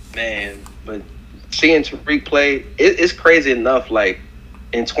 Man, but seeing Tariq play, it's crazy enough. Like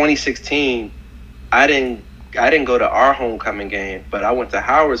in 2016, I didn't go to our homecoming game, but I went to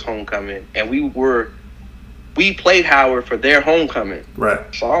Howard's homecoming, and we played Howard for their homecoming.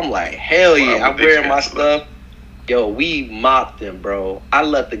 Right. So I'm like, hell yeah, I'm wearing my stuff. Yo, we mopped them, bro. I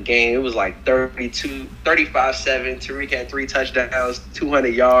left the game. It was like 35-7. Tariq had 3 touchdowns, 200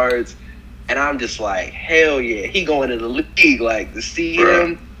 yards. And I'm just like, hell yeah. He going to the league. Like, to see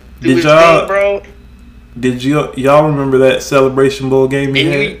him do his thing, bro. Did y'all remember that Celebration Bowl game he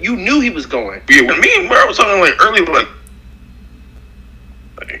had? You knew he was going. Yeah, when me and Bro was talking like early, like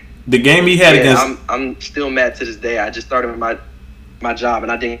the game he had against. I'm still mad to this day. I just started my job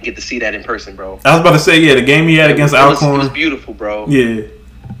and I didn't get to see that in person, bro. I was about to say, yeah, the game he had against Alcorn. It was beautiful, bro. Yeah.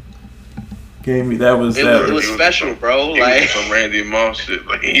 It was special, bro. Like some Randy Moss shit.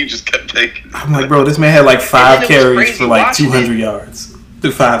 Like he just kept taking. I'm like, bro, this man had like 5 carries for like 200 yards.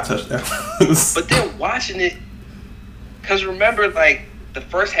 Threw 5 touchdowns. But then watching it, because remember, like, the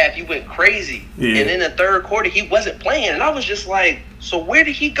first half he went crazy. Yeah. And in the third quarter, he wasn't playing. And I was just like, so where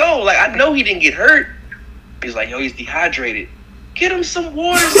did he go? Like, I know he didn't get hurt. He's like, yo, he's dehydrated. Get him some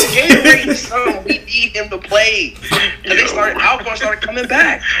water, some Gatorade, something. We need him to play. Because Alcorn started coming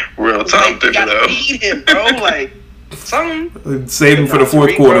back. Real time different, though. Feed him, bro. Like, something. Save him for the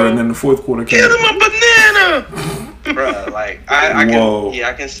fourth quarter, and then the fourth quarter came. Get him a banana! Bro, like,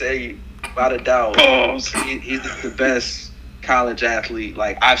 I can say, without a doubt, he's the best college athlete,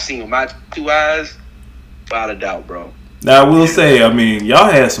 like, I've seen with my 2 eyes, without a doubt, bro. Now, I will say, I mean, y'all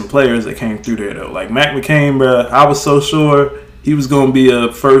had some players that came through there, though. Like, Mac McCain, bro, I was so sure he was going to be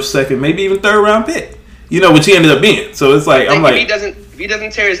a first, second, maybe even third round pick. You know, which he ended up being. So it's like, I'm like, if he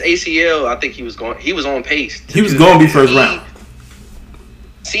doesn't tear his ACL, I think he was on pace. He was going to be first round.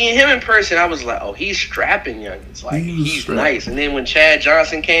 Seeing him in person, I was like, oh, he's strapping young. It's like, he's nice. And then when Chad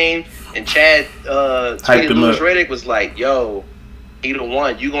Johnson came and Chad tweeted Louis Riddick was like, yo, he the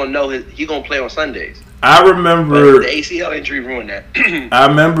one. You going to know he going to play on Sundays. I remember. But the ACL injury ruined that. I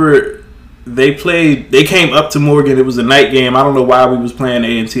remember they came up to Morgan. It was a night game. I don't know why we was playing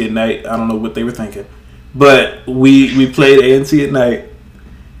A&T at night. I don't know what they were thinking. But we played A&T at night.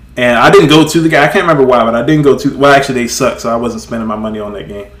 And I didn't go to the game. I can't remember why, but I didn't go to. Well, actually, they sucked, so I wasn't spending my money on that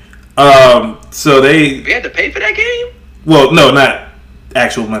game. So we had to pay for that game. Well, no, not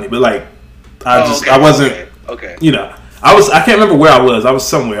actual money, but like I wasn't. Okay. You know, I can't remember where I was. I was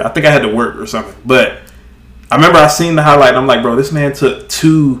somewhere. I think I had to work or something. But I remember I seen the highlight. And I'm like, bro, this man took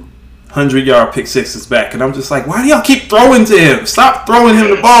 200-yard pick sixes back, and I'm just like, why do y'all keep throwing to him? Stop throwing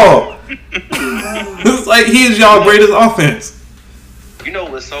him the ball. It's like he is y'all greatest offense. You know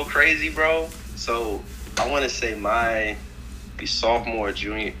what's so crazy, bro? So I want to say my sophomore,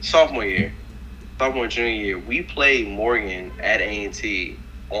 junior year, we played Morgan at A&T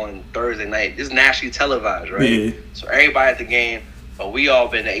on Thursday night. This is nationally televised, right? Yeah. So everybody at the game, we all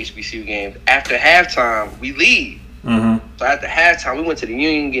been to HBCU games. After halftime, we leave. Mm-hmm. So after halftime, we went to the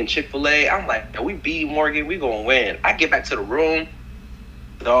Union getting Chick-fil-A. I'm like, we beat Morgan, we gonna win. I get back to the room,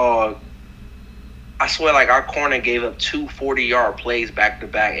 dog. I swear, like, our corner gave up 2 40-yard plays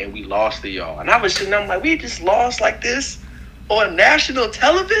back-to-back, and we lost to y'all. And I was sitting there, I'm like, we just lost like this on national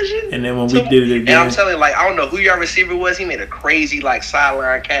television? And then when we did it again. And I'm telling you, like, I don't know who your receiver was. He made a crazy, like,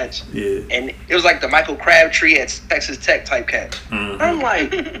 sideline catch. Yeah. And it was like the Michael Crabtree at Texas Tech type catch. Mm-hmm. I'm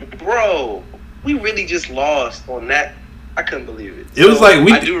like, bro, we really just lost on that. I couldn't believe it. It was like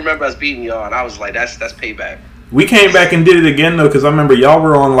I do remember us beating y'all, and I was like, that's payback. We came back and did it again though, because I remember y'all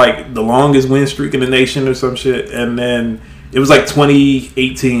were on like the longest win streak in the nation or some shit, and then it was like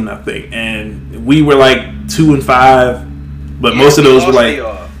 2018, I think, and we were like 2-5, but most of those were like,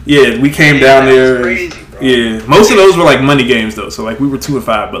 we came down there. Crazy, yeah, most of those were like money games though, so like we were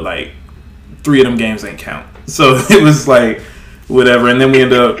 2-5, but like 3 of them games ain't count. So it was like whatever, and then we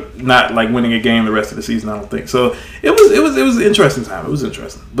ended up not like winning a game the rest of the season. I don't think so. It was an interesting time. It was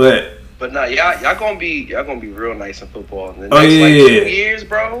interesting, but no, y'all gonna be real nice in football in the next 2 years,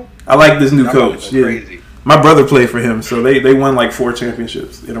 bro. I like this new coach. Yeah. Crazy. My brother played for him, so they won like 4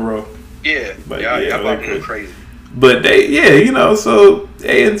 championships in a row. Yeah, but y'all about to go crazy. But so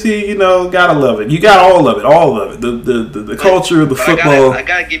A&T, gotta love it. You got all of it. The culture, the football. I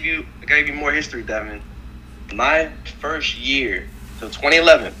gotta give you more history, Devin. My first year, so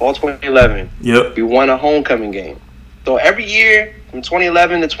 2011, fall 2011. Yep. We won a homecoming game. So every year from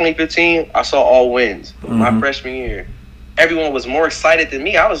 2011 to 2015, I saw all wins. Mm-hmm. My freshman year, everyone was more excited than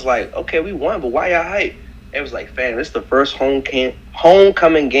me. I was like, okay, we won, but why y'all hype? It was like, fam, this is the first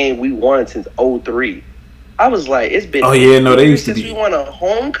homecoming game we won since 2003. I was like, it's been they used to since we won a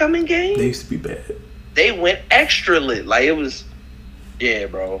homecoming game. They used to be bad. They went extra lit. Like it was, yeah,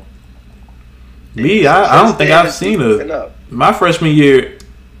 bro. Me, I don't think I've seen my freshman year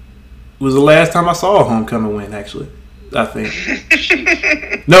was the last time I saw a homecoming win. Actually, I think.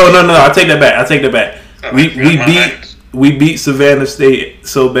 No. I take that back. We beat Savannah State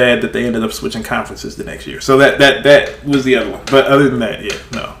so bad that they ended up switching conferences the next year. So that was the other one. But other than that, yeah,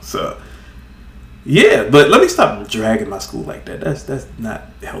 no. So yeah, but let me stop dragging my school like that. That's not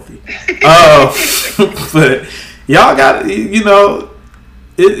healthy. But y'all got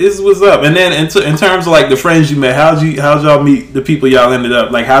It was up, and then in terms of like the friends you met, how'd y'all meet the people y'all ended up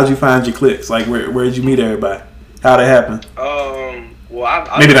like? How'd you find your cliques? Like where'd you meet everybody? How'd it happen? Well,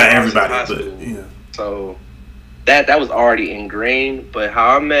 I maybe not everybody, but yeah. So that was already ingrained. But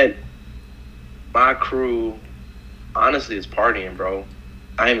how I met my crew, honestly, is partying, bro.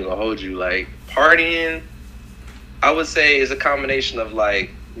 I ain't even gonna hold you. Like partying, I would say is a combination of like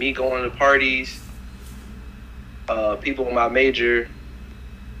me going to parties, people in my major.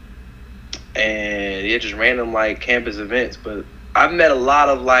 And just random like campus events. But I've met a lot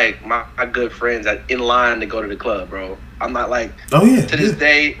of like my good friends that in line to go to the club, bro. I'm not like to this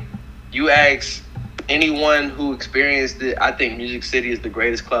day. You ask anyone who experienced it, I think Music City is the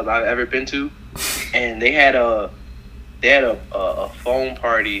greatest club I've ever been to. And they had a phone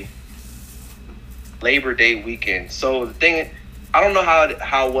party Labor Day weekend. So the thing, I don't know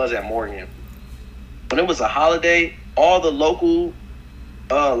how it was at Morgan. When it was a holiday, all the local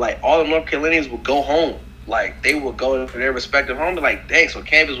like all the North Carolinians would go home. Like they would go to their respective homes. Like, dang, so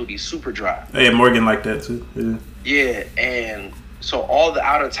campus would be super dry. Yeah, Morgan like that too. Yeah. Yeah, and so all the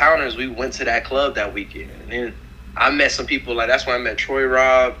out of towners, we went to that club that weekend, and then I met some people. Like that's when I met Troy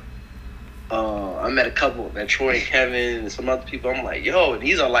Rob. I met a couple, met Troy and Kevin and some other people. I'm like, yo, and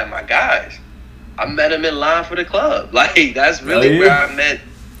these are like my guys. I met them in line for the club. Like that's really where I met.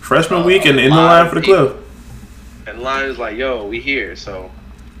 Freshman week and in the line for the club. And the line was like, yo, we here. So.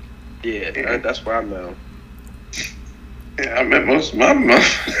 Yeah, that's where I met him. Yeah, I met most of my roll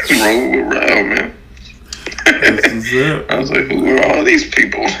around, man. I was like, who are all these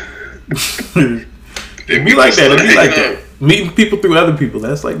people? It'd be like that. Meeting people through other people.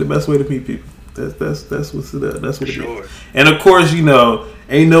 That's like the best way to meet people. That's what's it. That's what it is. And of course, ain't no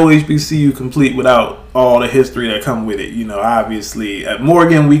HBCU complete without all the history that come with it. Obviously at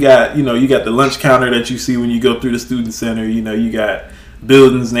Morgan we got you got the lunch counter that you see when you go through the student center. You got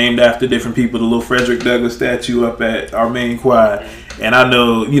buildings named after different people. The little Frederick Douglass statue up at our main quad, and I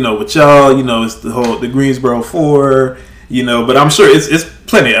know with y'all, it's the Greensboro 4, But I'm sure it's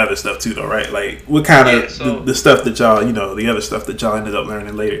plenty of other stuff too, though, right? Like what kind of the stuff that y'all, the other stuff that y'all ended up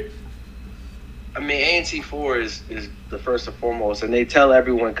learning later. I mean, A&T 4 is the first and foremost, and they tell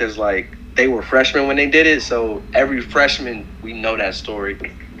everyone because like they were freshmen when they did it, so every freshman we know that story.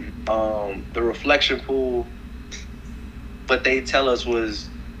 The reflection pool. What they tell us was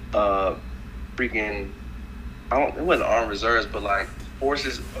freaking it wasn't armed reserves, but like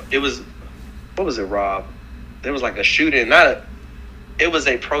forces. It was, what was it, Rob? There was like a shooting, it was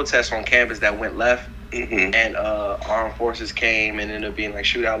a protest on campus that went left, and armed forces came and ended up being like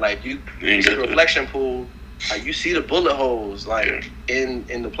shootout. Like you see the reflection pool, like you see the bullet holes like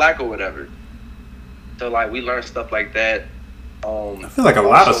in the plaque or whatever. So like we learned stuff like that. I feel like a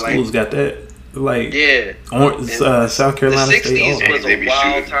lot of schools got that. Like South Carolina State. The 60s was a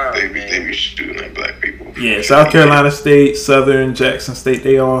wild time. They be shooting at black people. Yeah, South Carolina State, Southern, Jackson State.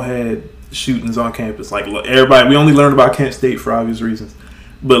 They all had shootings on campus. Like everybody, we only learned about Kent State for obvious reasons,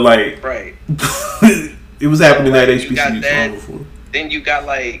 but like, right, it was happening at like, HBCUs long before. Then you got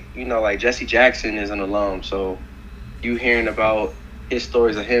like like Jesse Jackson is an alum, so you hearing about his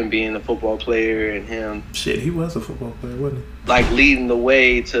stories of him being a football player and him. Shit, he was a football player, wasn't he? Like leading the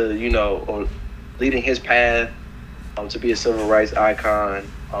way to or leading his path to be a civil rights icon.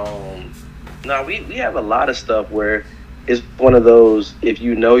 We have a lot of stuff where it's one of those, if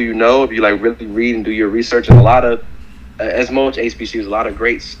you know, if you like really read and do your research, and a lot of, as most HBCUs, a lot of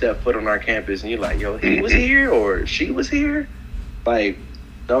great step foot on our campus, and you're like, yo, he was here or she was here. Like,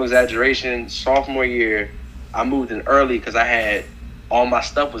 no exaggeration, sophomore year, I moved in early because I had all my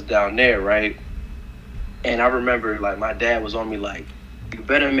stuff was down there, right? And I remember, like, my dad was on me like, you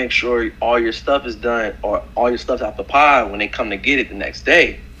better make sure all your stuff is done or all your stuff's out the pod when they come to get it the next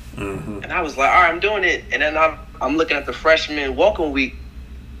day. Mm-hmm. And I was like, all right, I'm doing it. And then I'm looking at the freshman welcome week,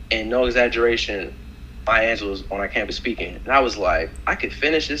 and no exaggeration, Maya Angelou was on our campus speaking. And I was like, I could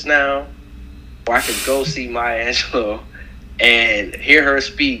finish this now, or I could go see Maya Angelou and hear her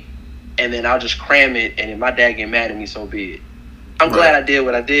speak, and then I'll just cram it, and if my dad get mad at me, so be it. I'm glad I did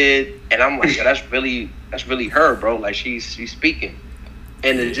what I did, and I'm like, yo, that's really her, bro. Like, she's speaking.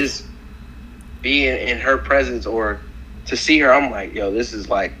 And to just be in her presence or to see her, I'm like, yo, this is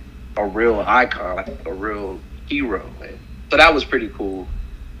like a real icon, like a real hero. Man. So that was pretty cool.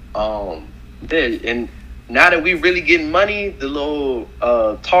 And now that we really getting money, the little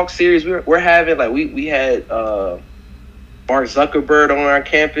talk series we're having, like we had Mark Zuckerberg on our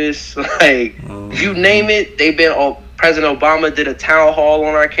campus. Like, you name it, they've been on. President Obama did a town hall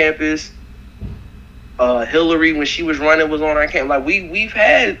on our campus. Hillary, when she was running, was on our campus. Like, we've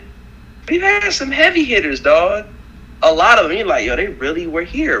had some heavy hitters, dog. A lot of them, you're like, yo, they really were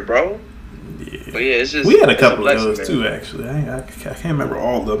here, bro. Yeah. But yeah, it's just, we had a couple of those, man. too, actually. I can't remember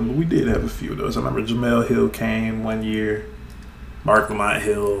all of them, but we did have a few of those. I remember Jamel Hill came one year. Mark Lamont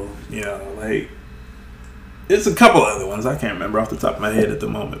Hill, like, it's a couple other ones. I can't remember off the top of my head at the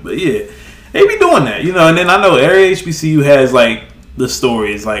moment. But yeah, they be doing that, And then I know every HBCU has, like, the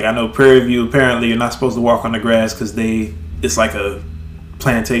stories. Like, I know Prairie View, apparently you're not supposed to walk on the grass because it's like a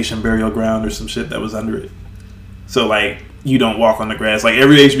plantation burial ground or some shit that was under it. So, like, you don't walk on the grass. Like,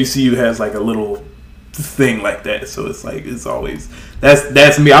 every HBCU has, like, a little thing like that. So, it's like, it's always...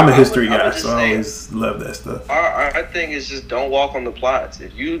 That's me. I'm a history guy, so I always love that stuff. Our thing is just don't walk on the plots.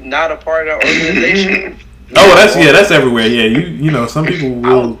 If you're not a part of that organization... that's everywhere. Yeah, you some people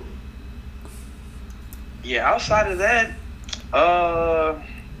will... Yeah, outside of that,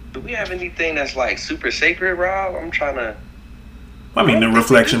 do we have anything that's, like, super sacred, Rob? I'm trying to... I mean, the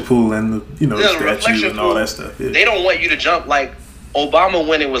reflection pool and the statue and all that stuff. Yeah. They don't want you to jump. Like, Obama,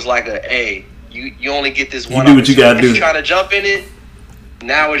 when it was like you only get this one. You do what you gotta do. If you try to jump in it,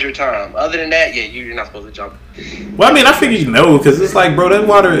 now is your time. Other than that, you're not supposed to jump. Well, I mean, I figure because it's like, bro, that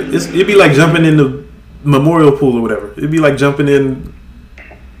water, it'd be like jumping in the memorial pool or whatever. It'd be like jumping in,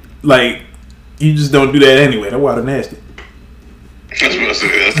 like, you just don't do that anyway. That water nasty. That's what I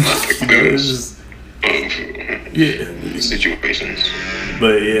said. That's not the situations.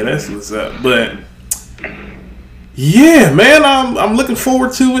 But yeah, that's what's up. But yeah, man, I'm looking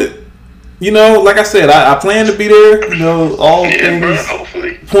forward to it. Like I said, I plan to be there. All things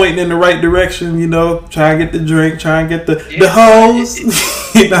pointing in the right direction. Try and get the drink, try and get the hose.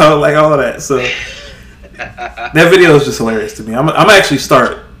 Like all of that. So that video is just hilarious to me. I'm actually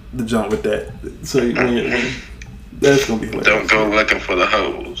start the jump with that. So when that's gonna be hilarious. Don't go looking for the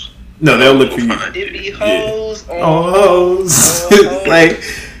hose. No, they'll look for you. It be hoes on hoes. Like,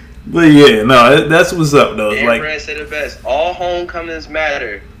 but yeah, no, that's what's up though. Dan like, Brand said it best. All homecomings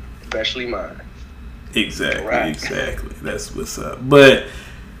matter, especially mine. Exactly, exactly. That's what's up. But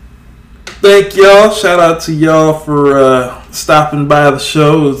thank y'all. Shout out to y'all for stopping by the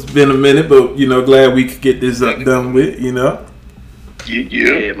show. It's been a minute, but glad we could get this done with. Yeah,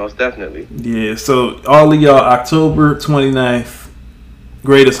 most definitely. Yeah. So all of y'all, October 29th.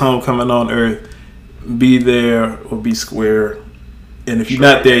 Greatest homecoming on earth. Be there or be square. And if you're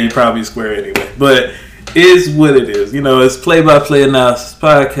not there, you're probably square anyway. But is what it is. It's play-by-play analysis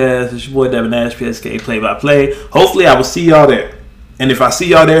podcast. It's your boy Devin Nash, PSK play-by-play. Hopefully I will see y'all there. And if I see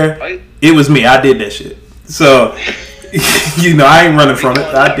y'all there, it was me. I did that shit. So, I ain't running from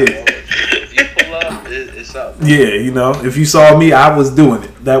it. I did it. If you pull up, it's up. Yeah, if you saw me, I was doing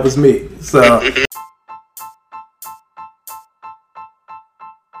it. That was me. So...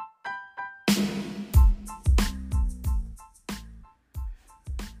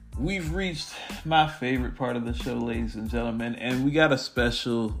 We've reached my favorite part of the show, ladies and gentlemen, and we got a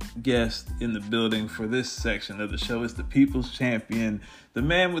special guest in the building for this section of the show. It's the People's Champion, the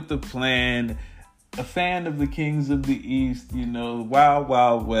man with the plan, a fan of the Kings of the East, Wild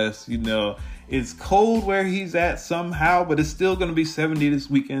Wild West, It's cold where he's at somehow, but it's still going to be 70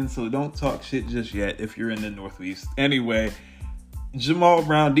 this weekend, so don't talk shit just yet if you're in the Northeast. Anyway, Jamal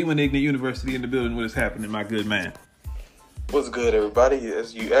Brown, D1 Ignite University in the building. What is happening, my good man? What's good, everybody?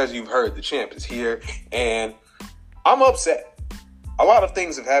 As you've heard, the champ is here, and I'm upset. A lot of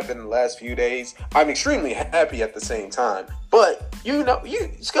things have happened in the last few days. I'm extremely happy at the same time, but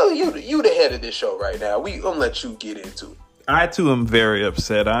Scully, you the head of this show right now. We gonna let you get into it. I too am very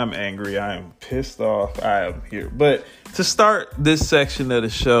upset. I'm angry. I am pissed off. I am here. But to start this section of the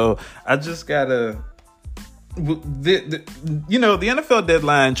show, I just gotta. The NFL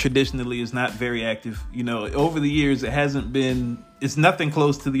deadline traditionally is not very active. Over the years, it's nothing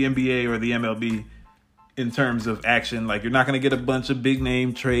close to the NBA or the MLB in terms of action. Like, you're not going to get a bunch of big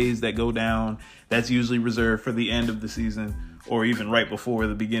name trades that go down. That's usually reserved for the end of the season or even right before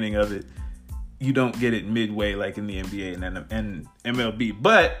the beginning of it. You don't get it midway like in the NBA and MLB.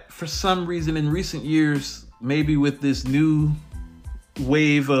 But for some reason in recent years, maybe with this new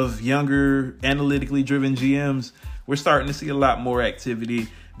wave of younger, analytically driven GMs, we're starting to see a lot more activity.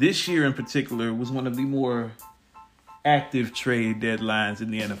 This year in particular was one of the more active trade deadlines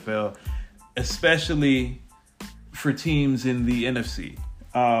in the NFL, especially for teams in the NFC.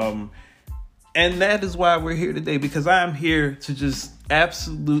 And that is why we're here today, because I'm here to just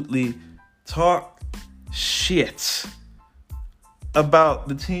absolutely talk shit about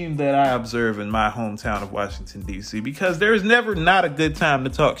the team that I observe in my hometown of Washington, D.C., because there's never not a good time to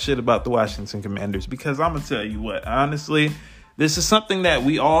talk shit about the Washington Commanders, because I'm going to tell you what, honestly, this is something that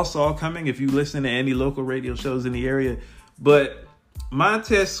we all saw coming if you listen to any local radio shows in the area, but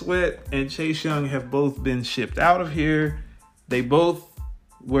Montez Sweat and Chase Young have both been shipped out of here. They both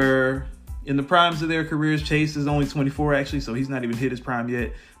were in the primes of their careers. Chase is only 24, actually, so he's not even hit his prime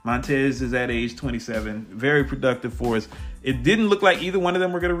yet. Montez is at age 27, very productive for us. It didn't look like either one of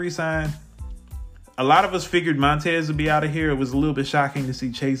them were going to re-sign. A lot of us figured Montez would be out of here. It was a little bit shocking to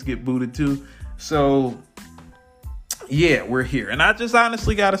see Chase get booted too. So, yeah, we're here. And I just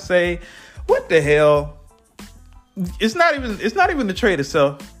honestly got to say, what the hell? It's not even the trade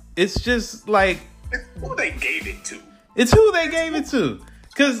itself. It's just like... It's who they gave it to. It's who they gave it to.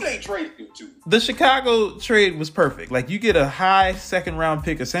 Because they traded it to. The Chicago trade was perfect. Like, you get a high second round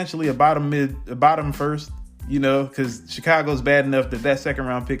pick, essentially a bottom first, because Chicago's bad enough that second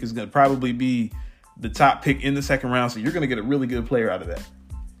round pick is going to probably be the top pick in the second round. So you're going to get a really good player out of that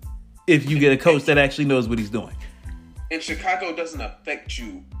if you get a coach that actually knows what he's doing. And Chicago doesn't affect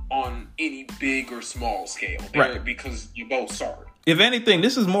you on any big or small scale, right? Because you both sorry. If anything,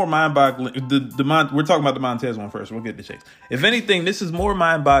 this is more mind-boggling. We're talking about the Montez one first. We'll get to Chase. If anything, this is more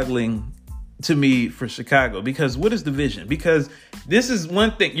mind-boggling to me for Chicago, because what is the vision? Because this is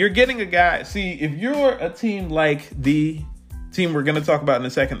one thing. You're getting a guy. See, if you're a team like the team we're going to talk about in a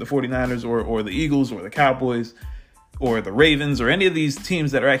second, the 49ers or the Eagles or the Cowboys or the Ravens or any of these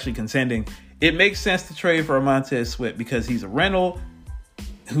teams that are actually contending, it makes sense to trade for a Montez Sweat because he's a rental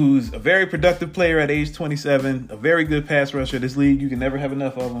who's a very productive player at age 27, a very good pass rusher. This league, you can never have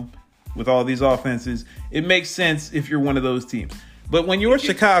enough of him with all these offenses. It makes sense if you're one of those teams. But when you're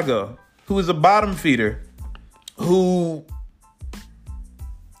Chicago, who is a bottom feeder, who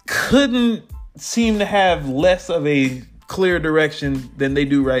couldn't seem to have less of a clear direction than they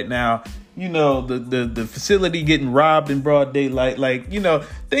do right now, the facility getting robbed in broad daylight,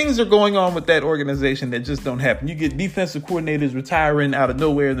 things are going on with that organization that just don't happen. You get defensive coordinators retiring out of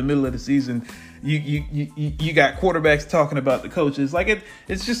nowhere in the middle of the season. You got quarterbacks talking about the coaches.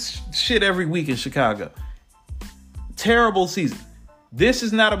 It's just shit every week in Chicago. Terrible season. This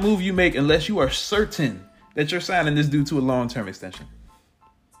is not a move you make unless you are certain that you're signing this dude to a long-term extension.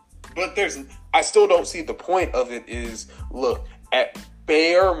 But I still don't see the point of it is, look, at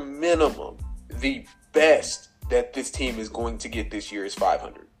bare minimum, the best that this team is going to get this year is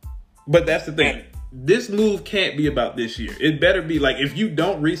 500. But that's the thing. This move can't be about this year. It better be if you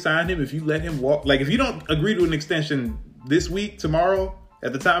don't re-sign him, if you let him walk, if you don't agree to an extension this week, tomorrow,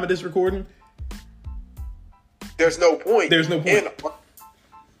 at the time of this recording, there's no point. And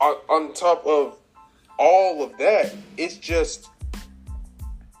on top of all of that, it's just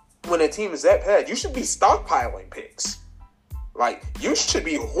when a team is that bad, you should be stockpiling picks. You should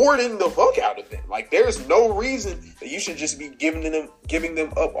be hoarding the fuck out of them. There's no reason that you should just be giving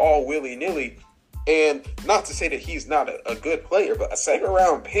them up all willy-nilly. And not to say that he's not a good player, but a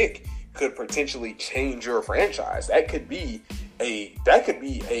second-round pick could potentially change your franchise. That could be a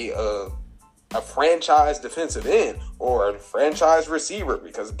franchise defensive end or a franchise receiver,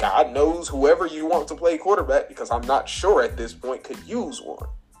 because God knows whoever you want to play quarterback, because I'm not sure at this point, could use one.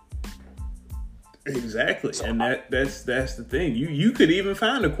 Exactly, so, and that's the thing. You could even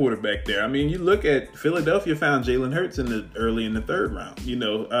find a quarterback there. I mean, you look at Philadelphia found Jalen Hurts early in the third round.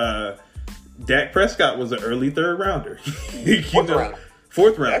 Dak Prescott was an early third rounder.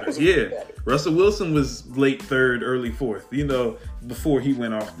 Fourth rounder. Yeah, Russell Wilson was late third, early fourth. Before he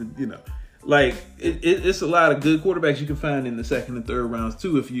went off it's a lot of good quarterbacks you can find in the second and third rounds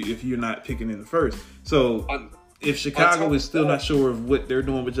too. If you're not picking in the first. So if Chicago is still not sure of what they're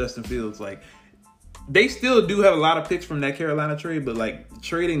doing with Justin Fields, they still do have a lot of picks from that Carolina trade, but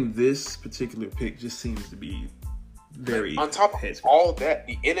trading this particular pick just seems to be very. On top of all that,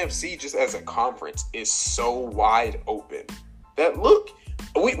 the NFC just as a conference is so wide open that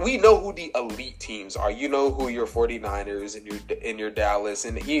we know who the elite teams are. You know who your 49ers and your Dallas,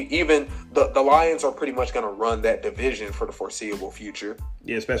 and even the Lions are pretty much going to run that division for the foreseeable future.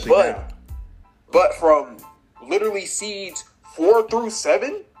 Yeah, especially now. But from literally seeds 4 through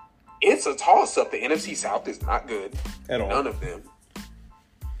 7. It's a toss-up. The NFC South is not good. At all. None of them.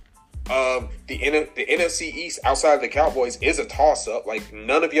 The NFC East, outside of the Cowboys, is a toss-up.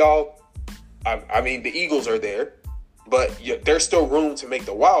 None of y'all... I mean, the Eagles are there. But there's still room to make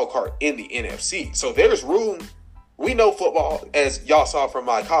the wild card in the NFC. So there's room. We know football, as y'all saw from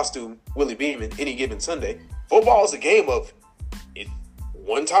my costume, Willie Beeman, any given Sunday. Football is a game of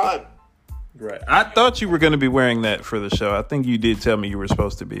one time. Right. I thought you were going to be wearing that for the show. I think you did tell me you were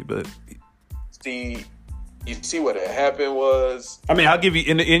supposed to be, but you see what had happened was. I mean, I'll give you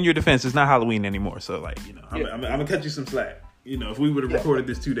in your defense. It's not Halloween anymore, so I'm gonna cut you some slack. If we would have recorded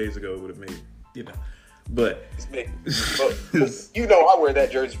this 2 days ago, it would have made But I wear that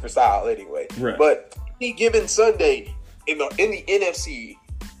jersey for style anyway. Right. But any given Sunday in the NFC,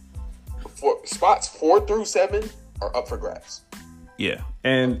 for spots 4 through 7 are up for grabs. Yeah,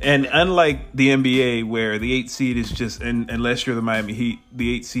 and unlike the NBA, where the 8 seed is just, unless you're the Miami Heat,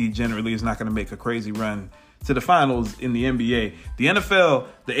 the 8 seed generally is not going to make a crazy run to the finals in the NBA. The NFL,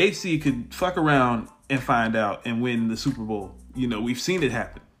 the 8 seed could fuck around and find out and win the Super Bowl. We've seen it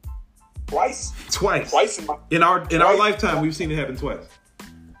happen twice in our lifetime. We've seen it happen twice.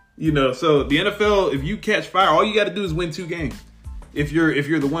 So the NFL, if you catch fire, all you got to do is win 2 games. If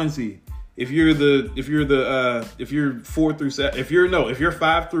you're the 1 seed. If you're 4 through 7, if you're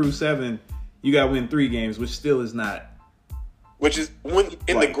 5 through 7, you got to win 3 games, which still is not. Which is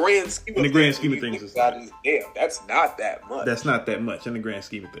the grand scheme of things, that's not that much. That's not that much in the grand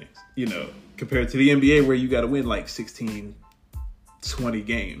scheme of things, compared to the NBA where you got to win 16, 20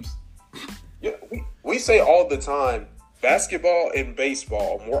 games. Yeah, we say all the time, basketball and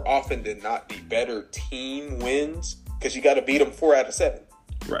baseball, more often than not, the better team wins because you got to beat them 4 out of 7.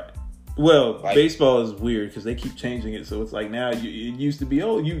 Right. Well, baseball is weird because they keep changing it. So it's now it used to be,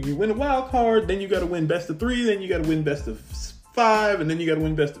 you win a wild card, then you got to win best of 3, then you got to win best of 5, and then you got to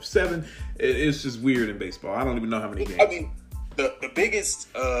win best of 7. It's just weird in baseball. I don't even know how many games. I mean, the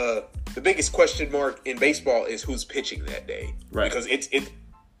biggest question mark in baseball is who's pitching that day, right? Because it's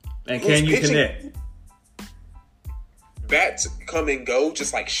and can you connect? Bats come and go,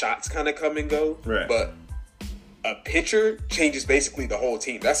 just like shots kind of come and go, right? But a pitcher changes basically the whole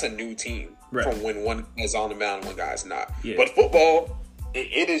team. That's a new team from when one is on the mound and one guy's not. Yeah. But football,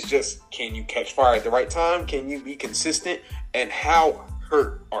 it is just, can you catch fire at the right time? Can you be consistent? And how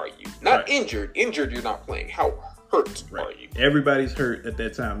hurt are you? Not injured. Injured, you're not playing. How hurt are you? Everybody's hurt at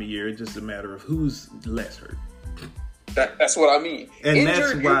that time of year. It's just a matter of who's less hurt. That's what I mean. And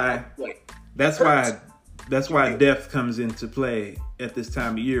injured, that's why depth comes into play at this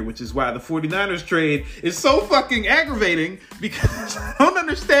time of year, which is why the 49ers trade is so fucking aggravating, because I don't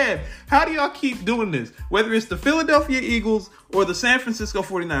understand. How do y'all keep doing this? Whether it's the Philadelphia Eagles or the San Francisco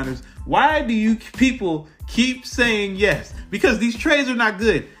 49ers, why do you people keep saying yes? Because these trades are not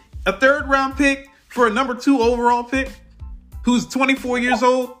good. A 3rd round pick for a number 2 overall pick who's 24 years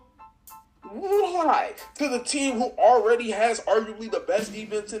old? Why? To the team who already has arguably the best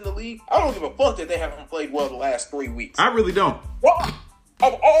defense in the league? I don't give a fuck that they haven't played well the last 3 weeks. I really don't. Why?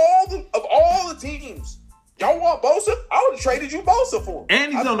 Of all the teams, y'all want Bosa? I would have traded you Bosa for him.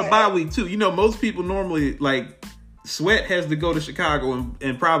 And he's on the bye week too. Most people normally, Sweat has to go to Chicago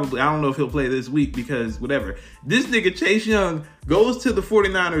and probably, I don't know if he'll play this week because whatever. This nigga Chase Young goes to the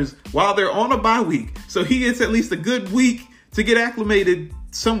 49ers while they're on a bye week. So he gets at least a good week to get acclimated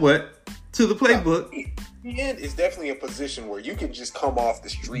somewhat to the playbook. ESPN is definitely a position where you can just come off the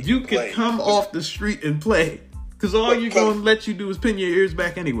street. You can come off the street and play, because all you're going to let you do is pin your ears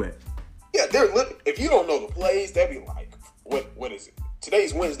back anyway. Yeah, if you don't know the plays, they'll be like, what is it?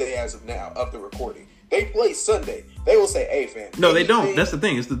 Today's Wednesday as of now, of the recording. They play Sunday. They will say, hey, fam. No, they don't. That's the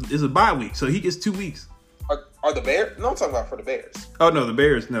thing. It's a bye week, so he gets 2 weeks. Are the Bears? No, I'm talking about for the Bears. Oh, no, the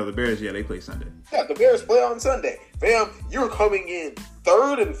Bears, yeah, they play Sunday. Yeah, the Bears play on Sunday. Fam, you're coming in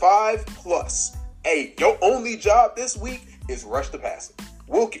 3rd and 5 plus. Hey, your only job this week is rush the passer.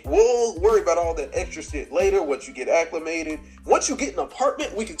 We'll worry about all that extra shit later once you get acclimated. Once you get an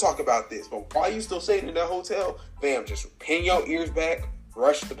apartment, we can talk about this. But while you still staying in that hotel, fam, just pin your ears back,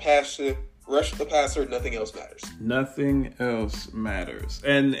 rush the passer, nothing else matters. Nothing else matters.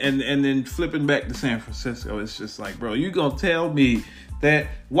 And then flipping back to San Francisco, it's just like, bro, you gonna tell me that,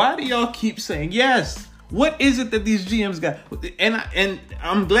 why do y'all keep saying yes? What is it that these GMs got? And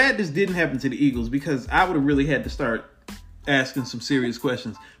I'm glad this didn't happen to the Eagles, because I would have really had to start asking some serious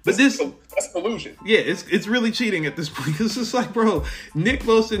questions. But that's collusion. Yeah, it's really cheating at this point. It's just like, bro, Nick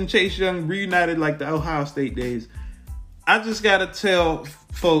Bosa and Chase Young reunited like the Ohio State days. I just gotta tell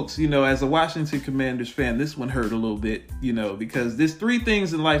folks, as a Washington Commanders fan, this one hurt a little bit, because there's 3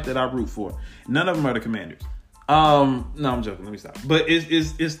 things in life that I root for. None of them are the Commanders. No, I'm joking. Let me stop. But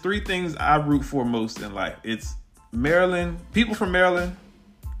it's 3 things I root for most in life. It's Maryland, people from Maryland,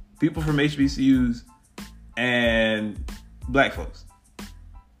 people from HBCUs, and black folks.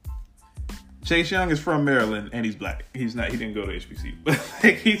 Chase Young is from Maryland and he's black. He didn't go to HBCU.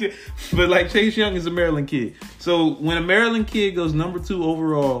 But Chase Young is a Maryland kid. So when a Maryland kid goes number 2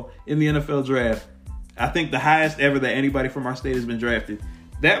 overall in the NFL draft, I think the highest ever that anybody from our state has been drafted,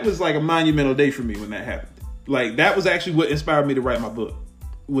 that was like a monumental day for me when that happened. Like, that was actually what inspired me to write my book,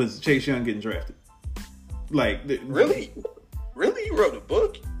 was Chase Young getting drafted. Really? Really? You wrote a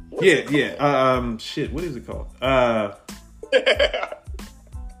book? Yeah. Shit, what is it called?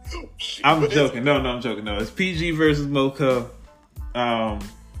 I'm joking. No, I'm joking. No, it's PG versus Moco.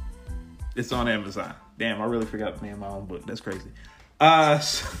 It's on Amazon. Damn, I really forgot the name of my own book. That's crazy.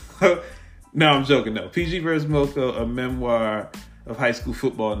 No, I'm joking. No, PG versus Moco, a memoir of high school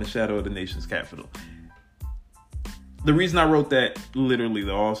football in the shadow of the nation's capital. The reason I wrote that, literally,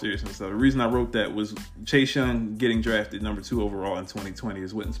 all seriousness, the reason I wrote that was Chase Young getting drafted number 2 overall in 2020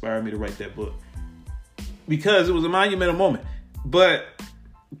 is what inspired me to write that book. Because it was a monumental moment. But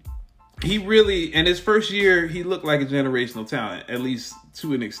he really, in his first year, he looked like a generational talent, at least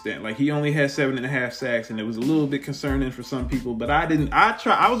to an extent. Like, he only had 7.5 sacks, and it was a little bit concerning for some people. But I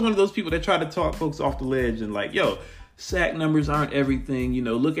was one of those people that tried to talk folks off the ledge and sack numbers aren't everything.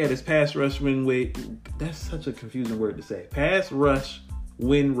 Look at his pass rush win rate. That's such a confusing word to say. Pass rush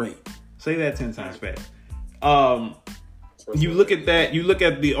win rate. Say that 10 times fast. You look at that. You look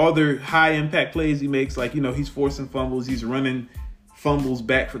at the other high impact plays he makes. He's forcing fumbles. He's running fumbles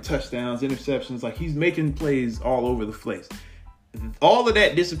back for touchdowns, interceptions. He's making plays all over the place. All of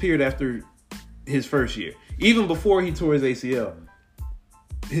that disappeared after his first year. Even before he tore his ACL.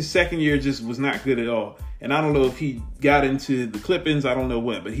 His second year just was not good at all. And I don't know if he got into the clippings, I don't know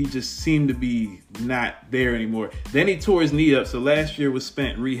what, but he just seemed to be not there anymore. Then he tore his knee up, so last year was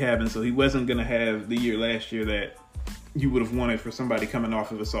spent rehabbing, so he wasn't going to have the year last year that you would have wanted for somebody coming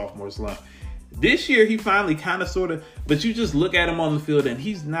off of a sophomore slump. This year, he finally kind of sort of, but you just look at him on the field and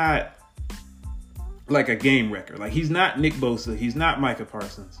he's not like a game wrecker. He's not Nick Bosa, he's not Micah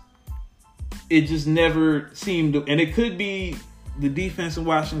Parsons. It just never seemed to, and it could be the defense in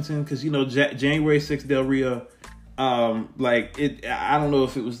Washington, because January 6th Del Rio, I don't know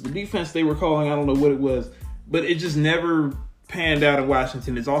if it was the defense they were calling, I don't know what it was, but it just never panned out in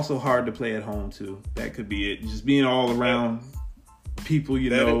Washington. It's also hard to play at home too. That could be it. Just being all around people,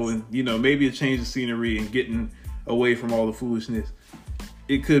 and maybe a change of scenery and getting away from all the foolishness.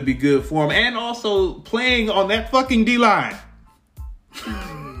 It could be good for him, and also playing on that fucking D-line.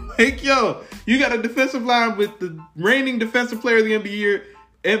 You got a defensive line with the reigning defensive player of the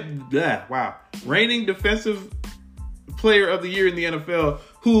NBA, reigning defensive player of the year in the NFL,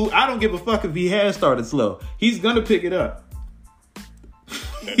 who I don't give a fuck if he has started slow. He's gonna pick it up.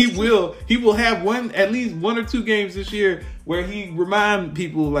 He will have at least 1 or 2 games this year where he remind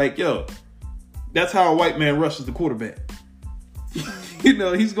people that's how a white man rushes the quarterback.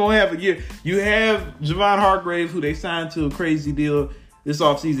 He's gonna have a year. You have Javon Hargrave, who they signed to a crazy deal this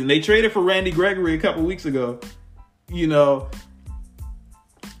offseason. They traded for Randy Gregory a couple weeks ago. Kinlaw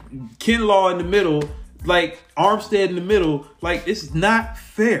in the middle, Armstead in the middle. It's not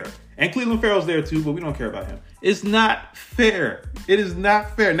fair. And Cleveland Farrell's there too, but we don't care about him. It's not fair. It is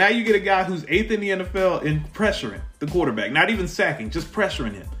not fair. Now you get a guy who's 8th in the NFL in pressuring the quarterback. Not even sacking, just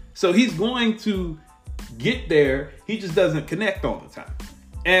pressuring him. So he's going to get there. He just doesn't connect all the time.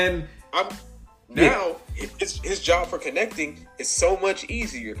 And Now, his job for connecting is so much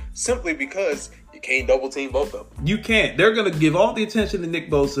easier simply because you can't double team both of them. You can't. They're going to give all the attention to Nick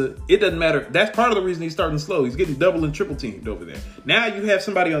Bosa. It doesn't matter. That's part of the reason he's starting slow. He's getting double and triple teamed over there. Now you have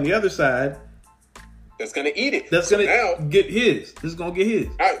somebody on the other side that's going to eat it. That's going to get his. This is going to get his.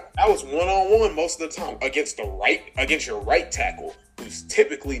 I was one-on-one most of the time against your right tackle, who's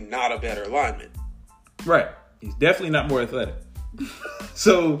typically not a better lineman. Right. He's definitely not more athletic.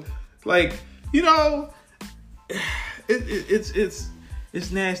 So, like, you know,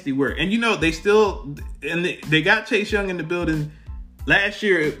 it's nasty work. And, you know, they got Chase Young in the building. Last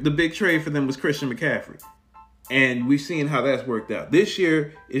year, the big trade for them was Christian McCaffrey. And we've seen how that's worked out. This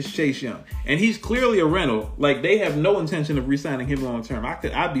year is Chase Young. And he's clearly a rental. Like, they have no intention of re-signing him long term.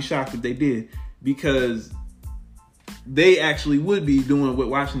 I'd be shocked if they did, because they actually would be doing what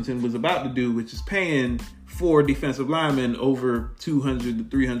Washington was about to do, which is paying 4 defensive linemen over $200 to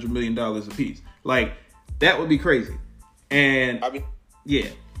 $300 million a piece. Like, that would be crazy. And I mean, yeah,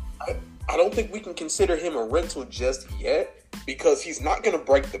 I don't think we can consider him a rental just yet, because he's not going to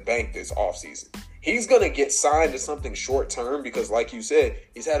break the bank this offseason. He's going to get signed to something short term because, like you said,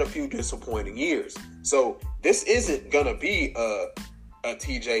 he's had a few disappointing years. So this isn't going to be a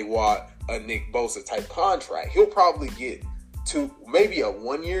TJ Watt, a Nick Bosa type contract. He'll probably get maybe a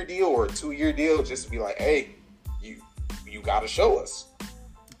 1-year deal or a 2-year deal, just to be like, hey, you got to show us.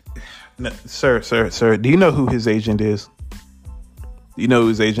 No, sir, do you know who his agent is? Do you know who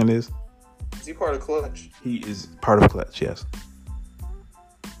his agent is? Is he part of Clutch? He is part of Clutch, yes.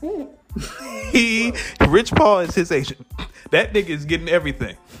 Rich Paul is his agent. That nigga is getting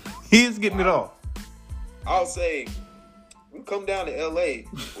everything. He is getting it all. I'll say, we come down to LA.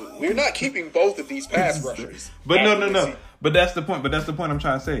 We're not keeping both of these pass rushers. But no. But that's the point. I'm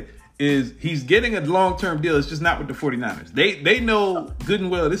trying to say is he's getting a long-term deal. It's just not with the 49ers. They know good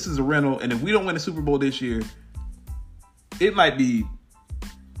and well this is a rental, and if we don't win a Super Bowl this year, it might be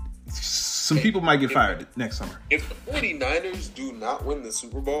some people might get fired next summer. If the 49ers do not win the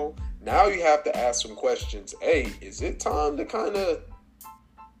Super Bowl, now you have to ask some questions. Hey, is it time to kind of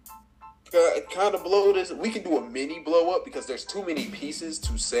blow this? We can do a mini blow up because there's too many pieces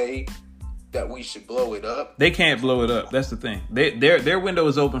to say that we should blow it up. They can't blow it up. That's the thing. Their window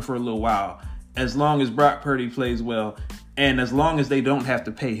is open for a little while, as long as Brock Purdy plays well, and as long as they don't have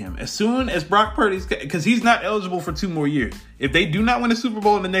to pay him. As soon as Brock Purdy's, because he's not eligible for 2 more years. If they do not win a Super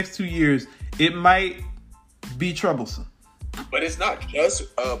Bowl in the next 2 years, it might be troublesome. But it's not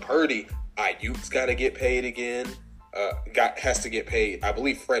just Purdy. Ayuk's got to get paid again. Has to get paid. I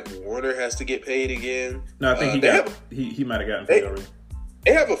believe Fred Warner has to get paid again. No, I think he might have gotten paid already.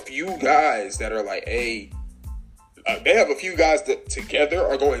 They have a few guys that are like, hey, they have a few guys that together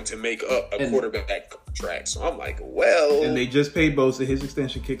are going to make up a quarterback contract. So I'm like, well. And they just paid Bosa. His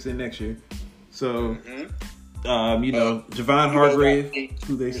extension kicks in next year. So, Javon Hargrave,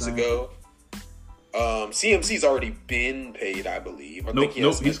 who they signed. Ago. CMC's already been paid, I believe.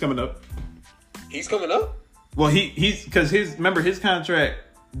 He's coming up. He's coming up? Well, he's because his contract,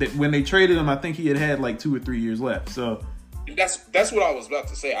 that when they traded him, I think he had like 2 or 3 years left. So that's what I was about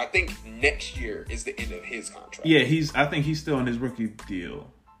to say. I think next year is the end of his contract. Yeah, I think he's still on his rookie deal.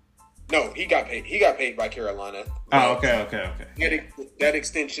 No, he got paid. He got paid by Carolina. Oh, okay. That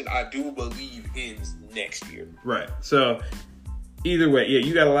extension, I do believe, ends next year. Right. So either way, yeah,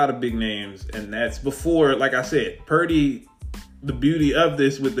 you got a lot of big names, and that's before, like I said, Purdy. The beauty of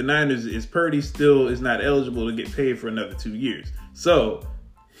this with the Niners is Purdy still is not eligible to get paid for another 2 years. So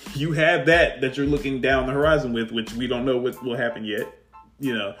you have that you're looking down the horizon with, which we don't know what will happen yet,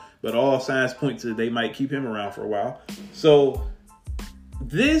 but all signs point to they might keep him around for a while. So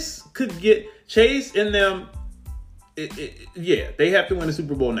this could get Chase and them. They have to win a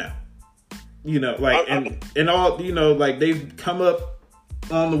Super Bowl now, and all, they've come up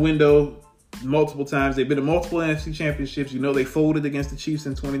on the window multiple times. They've been to multiple NFC championships. They folded against the Chiefs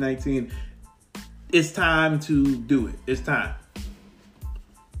in 2019. It's time to do it. It's time.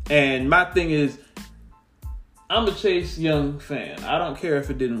 And my thing is, I'm a Chase Young fan. I don't care if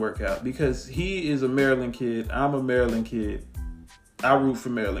it didn't work out because he is a Maryland kid. I'm a Maryland kid. I root for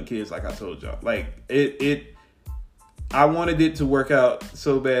Maryland kids, like I told y'all. I wanted it to work out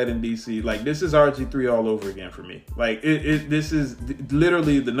so bad in DC. Like, this is RG3 all over again for me. Like, this is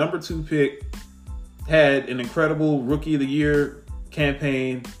literally the number 2 pick, had an incredible Rookie of the Year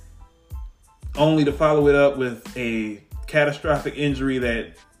campaign, only to follow it up with a catastrophic injury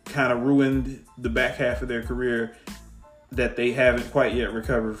that kind of ruined the back half of their career that they haven't quite yet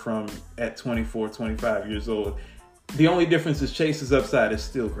recovered from at 24, 25 years old. The only difference is Chase's upside is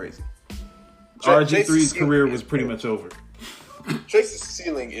still crazy. RG3's career was pretty much over. Chase's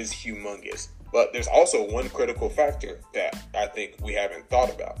ceiling is humongous. But there's also one critical factor that I think we haven't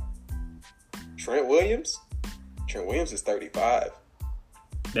thought about. Trent Williams is 35.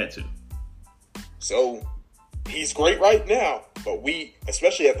 That too. So he's great right now, but we,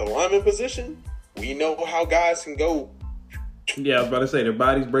 especially at the lineman position, we know how guys can go. Yeah, I was about to say their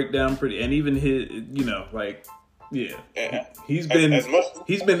bodies break down pretty, and even his, he's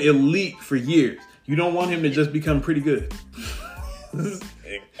been elite for years. You don't want him to just become pretty good.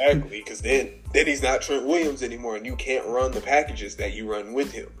 Exactly, because then he's not Trent Williams anymore, and you can't run the packages that you run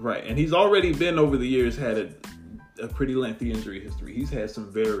with him. Right, and he's already been over the years had a pretty lengthy injury history. He's had some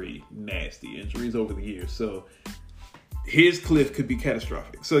very nasty injuries over the years, so his cliff could be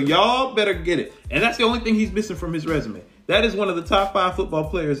catastrophic. So y'all better get it. And that's the only thing he's missing from his resume. That is one of the top 5 football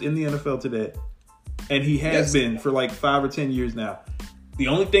players in the NFL today. And he has been for like 5 or 10 years now. The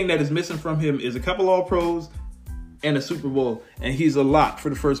only thing that is missing from him is a couple All-Pros and a Super Bowl. And he's a lock for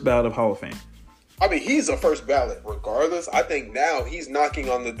the first ballot of Hall of Fame. I mean, he's a first ballot regardless. I think now he's knocking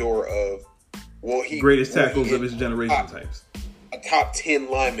on the door of, greatest tackles of his generation types. A top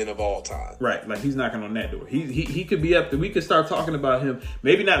 10 lineman of all time. Right. Like, he's knocking on that door. He could be up there. We could start talking about him.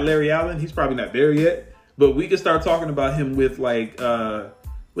 Maybe not Larry Allen. He's probably not there yet. But we could start talking about him with, like,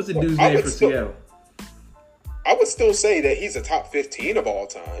 what's the dude's name for Seattle? I would still say that he's a top 15 of all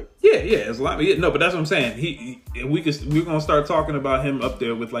time. Yeah, it's a lot. Yeah, no, but that's what I'm saying. We're gonna start talking about him up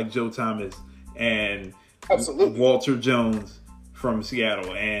there with like Joe Thomas and Walter Jones from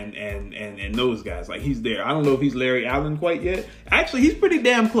Seattle and those guys. Like, he's there. I don't know if he's Larry Allen quite yet. Actually, he's pretty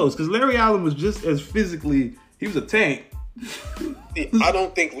damn close because Larry Allen was just as physically. He was a tank. I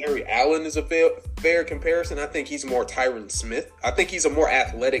don't think Larry Allen is a fair comparison. I think he's more Tyron Smith. I think he's a more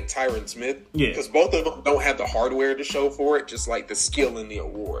athletic Tyron Smith. Yeah. Because both of them don't have the hardware to show for it, just like the skill in the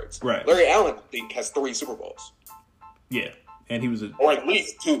awards. Right. Larry Allen, I think, has 3 Super Bowls. Yeah. And he was or at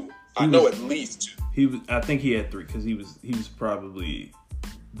least 2. At least 2. I think he had 3 because he was probably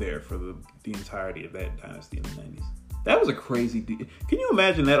there for the entirety of that dynasty in the 90s. That was a crazy deal. Can you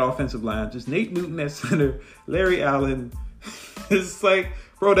imagine that offensive line? Just Nate Newton at center, Larry Allen. It's like,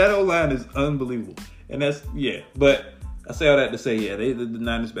 bro, that O-line is unbelievable. And that's, But I say all that to say, the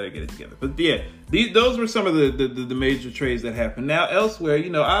Niners better get it together. But those were some of the major trades that happened. Now, elsewhere,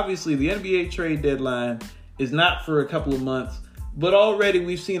 obviously the NBA trade deadline is not for a couple of months. But already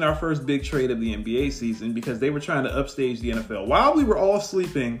we've seen our first big trade of the NBA season because they were trying to upstage the NFL. While we were all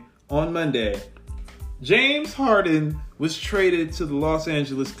sleeping on Monday, James Harden was traded to the Los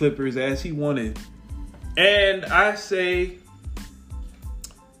Angeles Clippers as he wanted. And I say,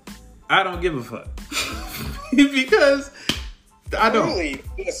 I don't give a fuck. Because I don't. Really?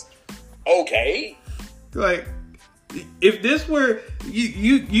 Okay. Like, if this were,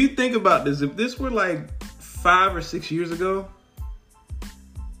 you think about this, if this were like 5 or 6 years ago,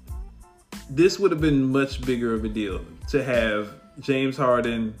 this would have been much bigger of a deal to have James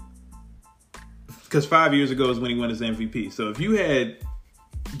Harden, because 5 years ago is when he won his MVP. So if you had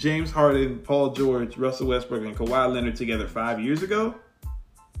James Harden, Paul George, Russell Westbrook, and Kawhi Leonard together 5 years ago,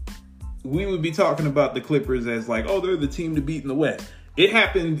 we would be talking about the Clippers as like, oh, they're the team to beat in the West. It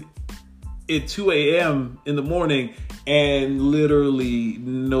happened at 2 a.m. in the morning, and literally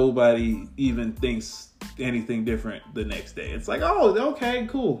nobody even thinks anything different the next day. It's like, oh, okay,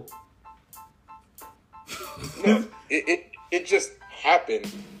 cool. No, it just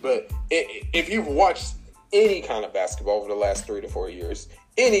happened. But if you've watched any kind of basketball over the last 3 to 4 years,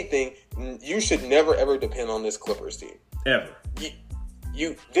 anything, you should never ever depend on this Clippers team. Ever.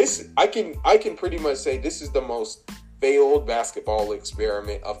 I can pretty much say this is the most failed basketball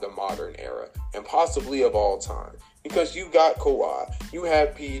experiment of the modern era and possibly of all time. Because you got Kawhi, you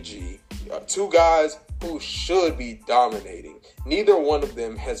have PG, 2 guys who should be dominating. Neither one of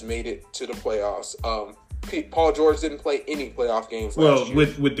them has made it to the playoffs. Paul George didn't play any playoff games last year.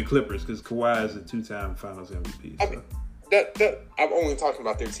 with the Clippers, because Kawhi is a 2-time Finals MVP. So. I mean, that I'm only talking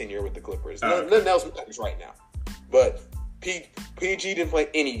about their tenure with the Clippers. Nothing else matters right now. But PG didn't play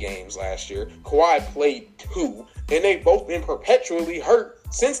any games last year. Kawhi played 2, and they've both been perpetually hurt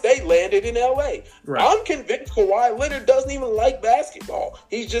since they landed in LA. Right. I'm convinced Kawhi Leonard doesn't even like basketball.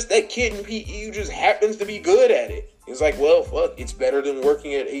 He's just that kid in PE who just happens to be good at it. He's like, well, fuck, it's better than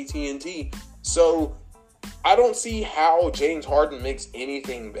working at AT&T. So I don't see how James Harden makes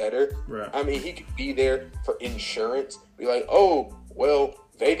anything better. Right. I mean, he could be there for insurance. Be like, oh, well,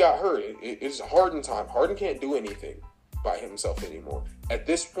 they got hurt. It's Harden time. Harden can't do anything by himself anymore. At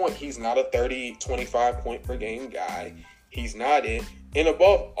this point, he's not a 30, 25 point per game guy. He's not it. And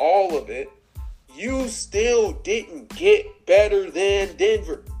above all of it, you still didn't get better than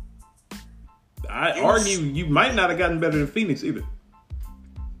Denver. I argue you might not have gotten better than Phoenix either.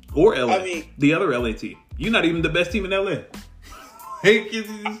 Or LA. I mean, the other LA team. You're not even the best team in LA.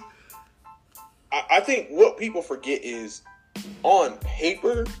 I think what people forget is on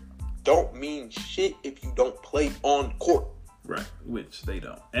paper don't mean shit if you don't play on court. Right, which they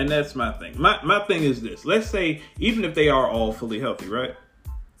don't. And that's my thing. My thing is this. Let's say, even if they are all fully healthy, right?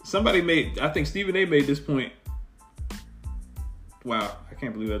 I think Stephen A made this point. Wow, I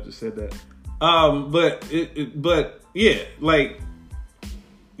can't believe I just said that. But yeah, like,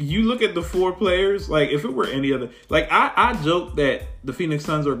 you look at the 4 players, like, if it were any other, like, I joke that the Phoenix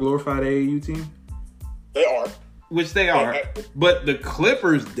Suns are a glorified AAU team. They are. Which they are. But the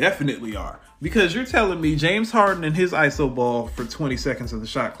Clippers definitely are. Because you're telling me James Harden and his ISO ball for 20 seconds of the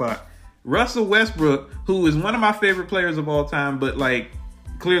shot clock. Russell Westbrook, who is one of my favorite players of all time, but, like,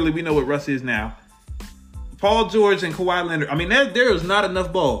 clearly we know what Russ is now. Paul George and Kawhi Leonard. I mean, there is not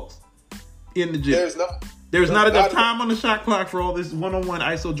enough balls in the gym. There's not enough time on the shot clock for all this one-on-one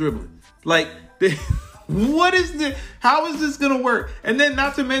ISO dribbling. Like, what is this? How is this going to work? And then,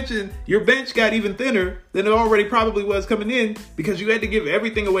 not to mention, your bench got even thinner than it already probably was coming in because you had to give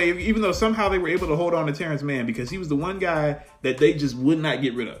everything away, even though somehow they were able to hold on to Terrence Mann because he was the one guy that they just would not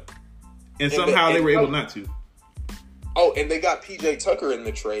get rid of. And somehow they were able not to. Oh, and they got PJ Tucker in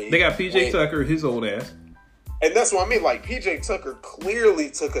the trade. They got PJ Tucker, his old ass. And that's what I mean. Like, PJ Tucker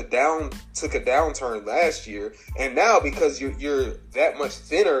clearly took a downturn last year, and now because you're that much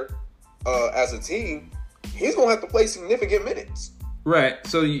thinner as a team, he's gonna have to play significant minutes. Right.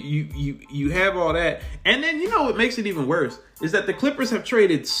 So you have all that, and then what makes it even worse is that the Clippers have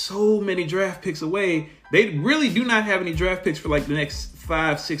traded so many draft picks away. They really do not have any draft picks for like the next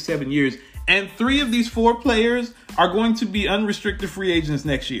 5, 6, 7 years, and 3 of these 4 players are going to be unrestricted free agents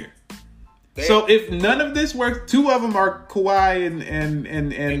next year. So if none of this works, 2 of them are Kawhi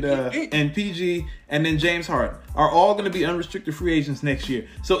and PG, and then James Harden are all going to be unrestricted free agents next year.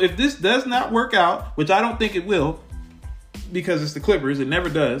 So if this does not work out, which I don't think it will, because it's the Clippers, it never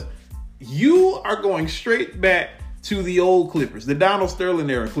does. You are going straight back to the old Clippers, the Donald Sterling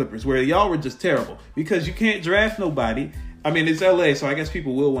era Clippers, where y'all were just terrible because you can't draft nobody. I mean, it's LA, so I guess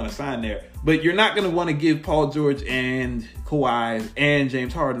people will want to sign there, but you're not going to want to give Paul George and Kawhi and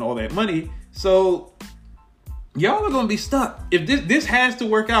James Harden all that money. So y'all are going to be stuck. If this has to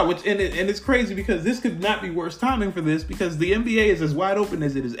work out, and it's crazy because this could not be worse timing for this because the NBA is as wide open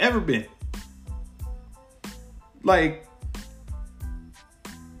as it has ever been. Like,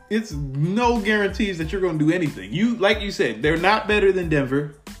 it's no guarantees that you're going to do anything. Like you said, they're not better than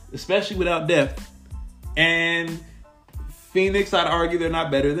Denver, especially without depth. And Phoenix, I'd argue they're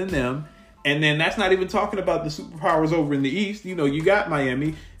not better than them. And then that's not even talking about the superpowers over in the East. You got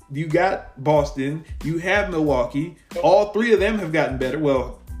Miami. You got Boston. You have Milwaukee. All 3 of them have gotten better.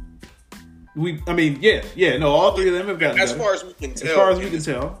 Well, all 3 of them have gotten better. As far as we can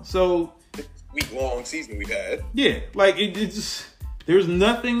tell. So, week-long season we've had. Yeah, like it just there's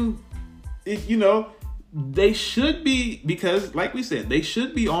nothing. They should be, because, like we said, they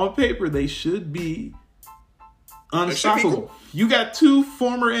should be on paper. They should be unstoppable. You got 2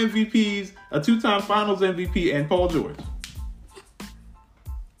 former MVPs, a 2-time Finals MVP, and Paul George.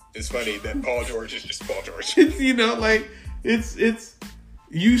 It's funny that Paul George is just Paul George. It's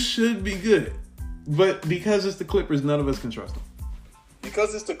you should be good. But because it's the Clippers, none of us can trust them.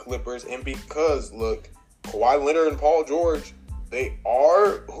 Because it's the Clippers, and because, look, Kawhi Leonard and Paul George, they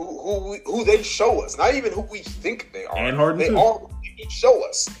are who they show us. Not even who we think they are. And Harden, they too. are who they show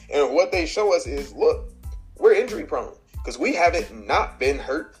us. And what they show us is, look, we're injury prone. Because we haven't not been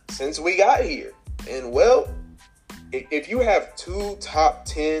hurt since we got here. And, well, if you have 2 top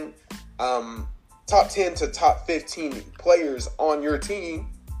 10 to top 15 players on your team,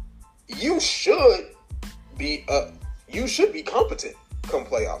 you should be competent come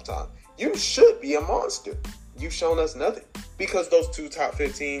playoff time. You should be a monster. You've shown us nothing because those 2 top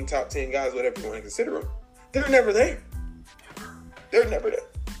 15, top 10 guys, whatever you want to consider them, they're never there. They're never there.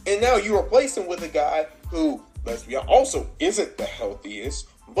 And now you replace them with a guy who, let's be honest, also isn't the healthiest,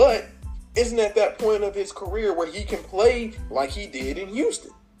 but isn't at that point of his career where he can play like he did in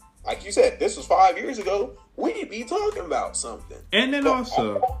Houston. Like you said, this was 5 years ago. We'd be talking about something. And then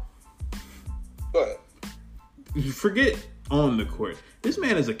also, go ahead. Forget on the court. This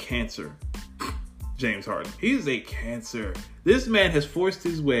man is a cancer. James Harden. He is a cancer. This man has forced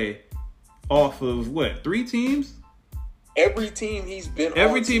his way off of 3 teams? Every team he's been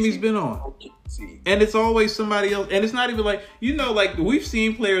on. And it's always somebody else. And it's not even like, like we've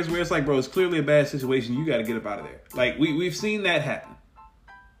seen players where it's like, bro, it's clearly a bad situation. You got to get up out of there. Like we've seen that happen.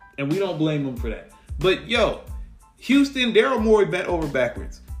 And we don't blame them for that. But Houston, Daryl Morey bent over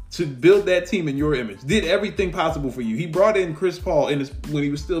backwards to build that team in your image. Did everything possible for you. He brought in Chris Paul when he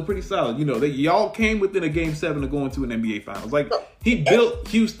was still pretty solid. You know, y'all came within a Game 7 of going to an NBA Finals. Like, he built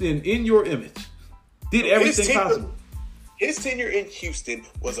Houston in your image. Did everything possible. His tenure in Houston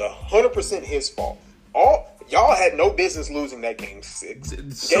was 100% his fault. Y'all had no business losing that Game 6.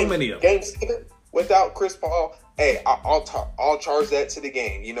 Many of them. Game 7 without Chris Paul. Hey, I'll charge that to the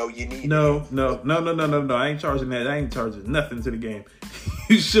game. You know, you need. No. I ain't charging that. I ain't charging nothing to the game.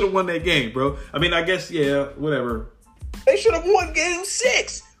 You should have won that game, bro. I mean, I guess, yeah, whatever. They should have won Game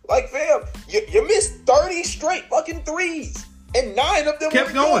 6. Like, fam, you missed 30 straight fucking threes, and 9 of them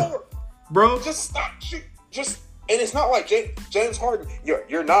kept going, bro. Just stop shoot. And it's not like James Harden.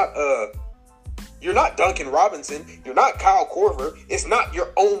 You're not Duncan Robinson. You're not Kyle Korver. It's not your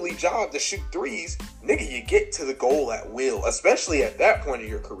only job to shoot threes. Nigga, you get to the goal at will, especially at that point of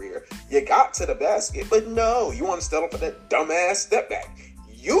your career. You got to the basket, but no, you want to settle for that dumbass step back.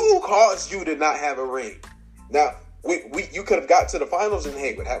 You caused you to not have a ring. Now, you could have got to the finals, and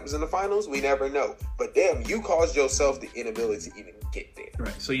hey, what happens in the finals, we never know. But damn, you caused yourself the inability to even get there.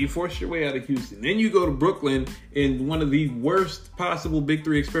 Right, so you forced your way out of Houston. Then you go to Brooklyn in one of the worst possible Big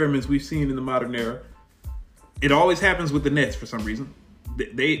Three experiments we've seen in the modern era. It always happens with the Nets for some reason.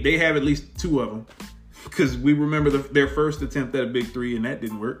 They have at least 2 of them, because we remember their first attempt at a Big Three, and that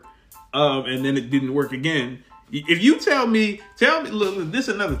didn't work. And then it didn't work again. If you tell me, look, this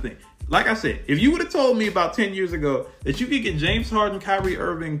is another thing. Like I said, if you would have told me about 10 years ago that you could get James Harden, Kyrie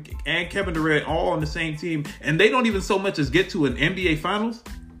Irving, and Kevin Durant all on the same team, and they don't even so much as get to an NBA Finals,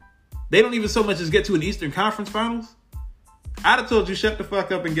 they don't even so much as get to an Eastern Conference Finals, I'd have told you, shut the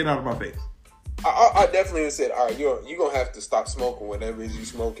fuck up and get out of my face. I definitely would have said, all right, you're going to have to stop smoking whatever it is you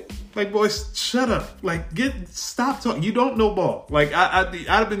smoking. Like, boys, shut up. Like, stop talking. You don't know ball. Like, I'd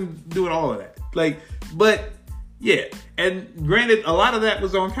have been doing all of that. Like, but... yeah, and granted, a lot of that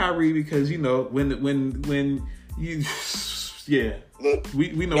was on Kyrie because, you know, when you, yeah, look,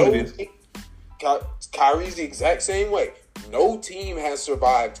 we know what it is. Kyrie's the exact same way. No team has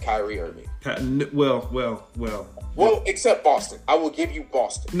survived Kyrie Irving. Well, except Boston. I will give you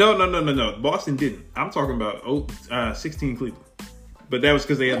Boston. No. Boston didn't. I'm talking about 16 Cleveland, but that was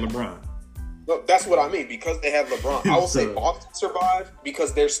because they had LeBron. Look, that's what I mean. Because they have LeBron, I will say Boston survived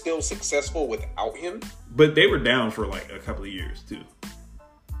because they're still successful without him. But they were down for like a couple of years too,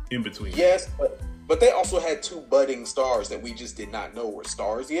 in between. Yes, but they also had 2 budding stars that we just did not know were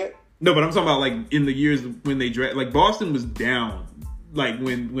stars yet. No, but I'm talking about like in the years when they draft. Like Boston was down, like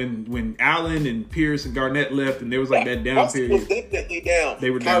when Allen and Pierce and Garnett left, and there was like that down Boston period. Was definitely down. They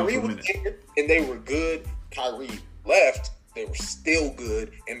were Kyrie down for a was minute, there, and they were good. Kyrie left. They were still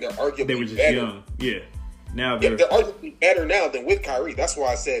good, and they're arguably they were just better. young. Yeah. Now they're arguably better now than with Kyrie. That's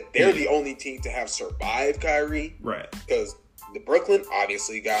why I said they're the only team to have survived Kyrie. Right. Because the Brooklyn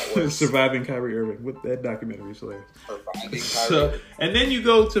obviously got worse. Surviving Kyrie Irving. With that documentary is hilarious. Surviving Kyrie. And then you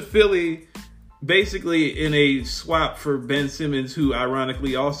go to Philly, basically in a swap for Ben Simmons, who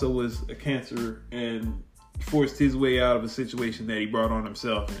ironically also was a cancer and forced his way out of a situation that he brought on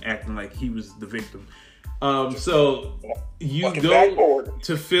himself and acting like he was the victim. So you go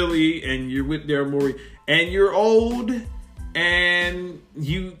to Philly and you're with Daryl Morey and you're old and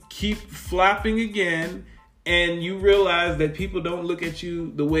you keep flopping again and you realize that people don't look at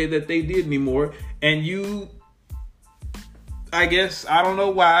you the way that they did anymore. And you, I guess, I don't know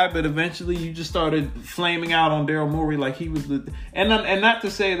why, but eventually you just started flaming out on Daryl Morey like he was and not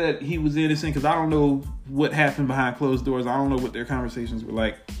to say that he was innocent, because I don't know what happened behind closed doors. I don't know what their conversations were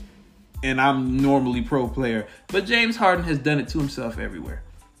like. And I'm normally pro player. But James Harden has done it to himself everywhere.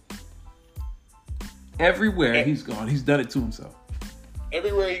 Everywhere he's gone, he's done it to himself.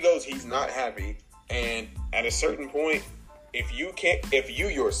 Everywhere he goes, he's not happy. And at a certain point, if you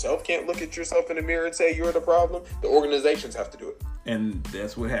yourself can't look at yourself in the mirror and say you're the problem, the organizations have to do it. And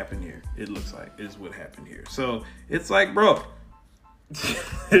that's what happened here. It looks like is what happened here. So it's like, bro,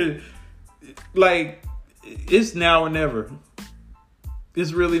 like it's now or never.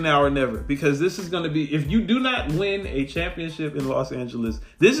 It's really now or never, because this is going to be, if you do not win a championship in Los Angeles,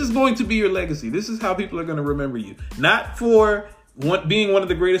 this is going to be your legacy. This is how people are going to remember you. Not for being one of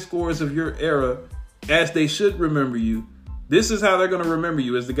the greatest scorers of your era, as they should remember you. This is how they're going to remember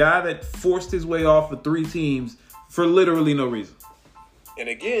you, as the guy that forced his way off of 3 teams for literally no reason. And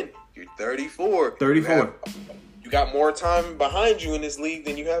again, you're 34. 34. You got more time behind you in this league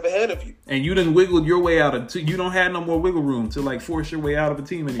than you have ahead of you. And you done wiggled your way out of, you don't have no more wiggle room to like force your way out of a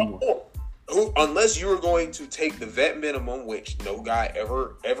team anymore. Unless you are going to take the vet minimum, which no guy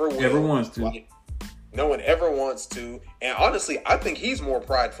ever will. Ever wants to. Like, no one ever wants to. And honestly, I think he's more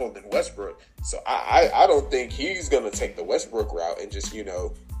prideful than Westbrook. So I don't think he's going to take the Westbrook route and just,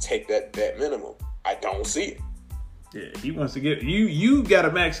 take that minimum. I don't see it. Yeah, he wants to get you got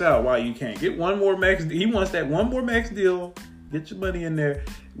to max out while you can. Get one more max. He wants that one more max deal. Get your money in there,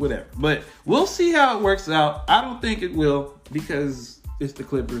 whatever. But we'll see how it works out. I don't think it will because it's the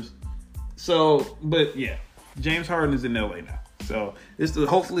Clippers. So, but yeah, James Harden is in LA now. So this is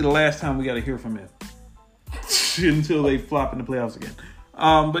hopefully the last time we got to hear from him until they flop in the playoffs again.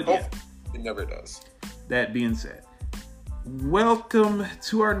 But yeah, it never does. That being said, welcome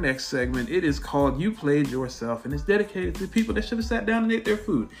to our next segment. It is called You Played Yourself, and it's dedicated to people that should have sat down and ate their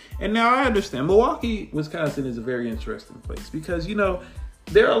food. And now I understand Milwaukee, Wisconsin is a very interesting place because, you know,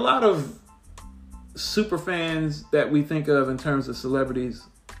 there are a lot of super fans that we think of in terms of celebrities.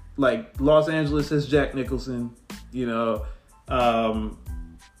 Like Los Angeles has Jack Nicholson, you know,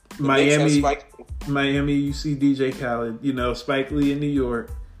 Miami, you see DJ Khaled, you know, Spike Lee in New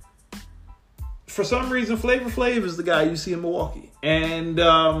York. For some reason, Flavor Flav is the guy you see in Milwaukee. And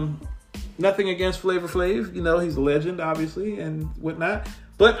nothing against Flavor Flav. You know, he's a legend, obviously, and whatnot.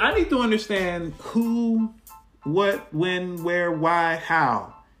 But I need to understand who, what, when, where, why,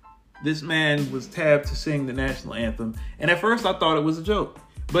 how this man was tabbed to sing the national anthem. And at first, I thought it was a joke.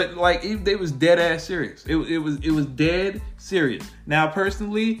 But, like, they was dead-ass serious. It was dead serious. Now,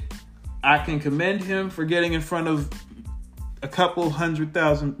 personally, I can commend him for getting in front of a couple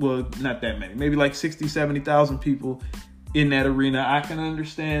 100,000, well, not that many, maybe like 60, 70,000 people in that arena. I can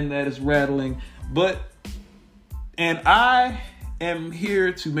understand that it's rattling, and I am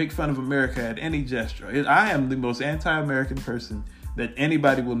here to make fun of America at any gesture. I am the most anti-American person that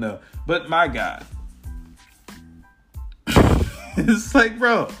anybody will know. But my God, it's like,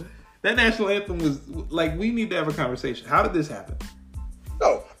 bro, that national anthem was like, we need to have a conversation. How did this happen?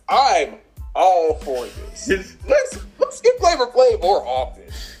 No, I'm all for this. Let's get Flavor Flav more often.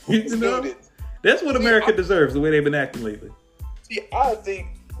 You know, that's what America deserves, the way they've been acting lately. See, I think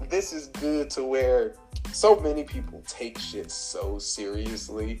this is good to where so many people take shit so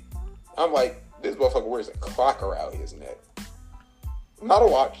seriously. I'm like, this motherfucker wears a clock around his neck. Not a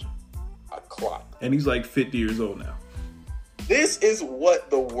watch, a clock. And he's like 50 years old now. This is what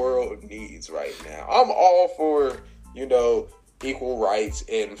the world needs right now. I'm all for, you know, equal rights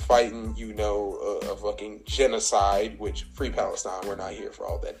and fighting, you know, a fucking genocide, which free Palestine, we're not here for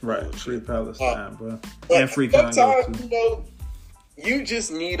all that. Right, bullshit. Free Palestine, bro. And free Congo, sometimes, you know, you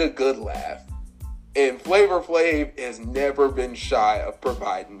just need a good laugh. And Flavor Flav has never been shy of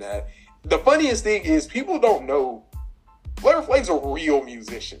providing that. The funniest thing is people don't know Flavor Flav's a real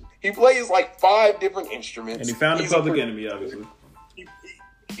musician. He plays like 5 different instruments. And he found a Public Enemy, obviously.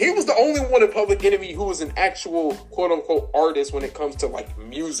 He was the only one in Public Enemy who was an actual quote-unquote artist when it comes to like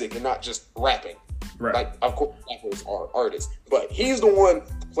music and not just rapping. Right. Like, of course, rappers are artists. But he's the one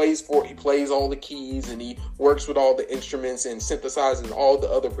who he plays all the keys and he works with all the instruments and synthesizes all the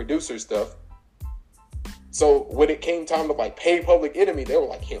other producer stuff. So when it came time to like pay Public Enemy, they were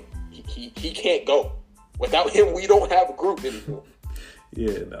like, he can't go. Without him, we don't have a group anymore.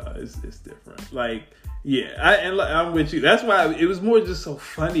 Yeah, no, it's different. Like, yeah, I'm with you. That's why it was more just so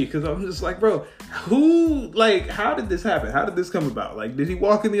funny because I'm just like, bro, how did this happen? How did this come about? Like, did he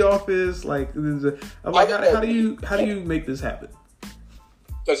walk in the office? Like, I'm like, how do you make this happen?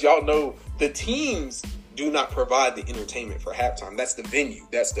 Because y'all know the teams do not provide the entertainment for halftime. That's the venue.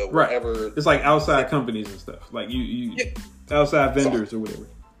 That's the whatever. Right. It's like outside companies and stuff. Like outside vendors or whatever.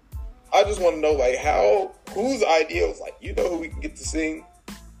 I just want to know, like, whose idea was like, you know who we can get to sing?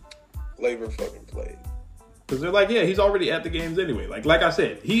 Flavor fucking Flav. Because they're like, yeah, he's already at the games anyway. Like I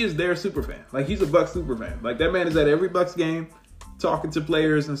said, he is their super fan. Like, he's a Bucks super fan. Like, that man is at every Bucks game, talking to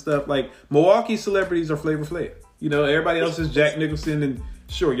players and stuff. Like, Milwaukee celebrities are Flavor Flav. You know, everybody else is Jack Nicholson. And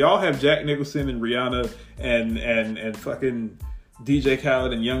sure, y'all have Jack Nicholson and Rihanna and fucking DJ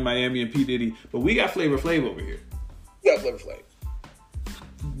Khaled and Young Miami and P. Diddy. But we got Flavor Flav over here. We got Flavor Flav.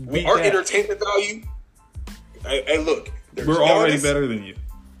 Our entertainment value. Hey, look. We're already better than you.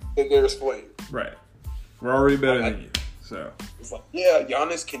 And there's Flav. Right. We're already better than you. So it's like, yeah,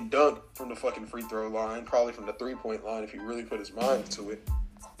 Giannis can dunk from the fucking free throw line, probably from the 3-point line if he really put his mind to it.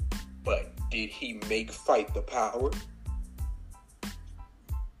 But did he make fight the power?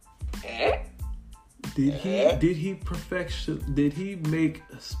 Did he make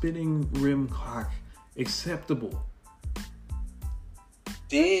a spinning rim clock acceptable?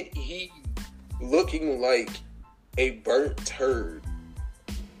 Did he, looking like a burnt turd,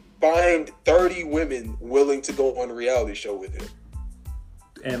 find 30 women willing to go on a reality show with him?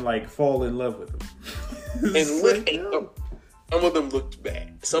 And, like, fall in love with him. And look at them. Some of them looked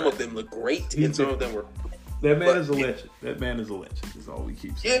bad. Some of them looked great. And some of them were... That man is a legend. That man is a legend. Is all we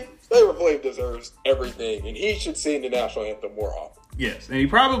keep saying. Yeah, Flavor Flav deserves everything. And he should sing the national anthem more often. Yes, and he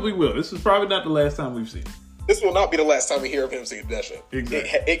probably will. This is probably not the last time we've seen him. This will not be the last time we hear of him singing that shit.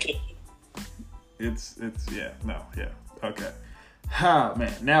 Exactly. It can't. Okay.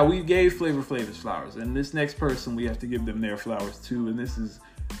 Man. Now we gave Flavor Flav his flowers, and this next person we have to give them their flowers too. And this is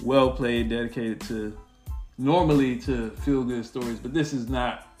well played, dedicated to normally to feel good stories, but this is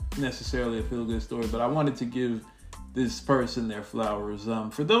not necessarily a feel good story. But I wanted to give this person their flowers.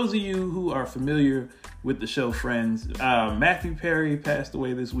 For those of you who are familiar with the show Friends, Matthew Perry passed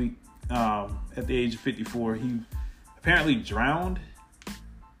away this week at the age of 54. He apparently drowned,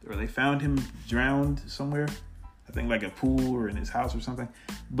 or they found him drowned somewhere. I think like a pool or in his house or something.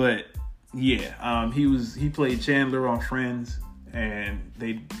 But yeah, he played Chandler on Friends, and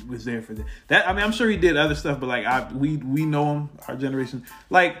they was there for that. I mean, I'm sure he did other stuff, but like we know him, our generation.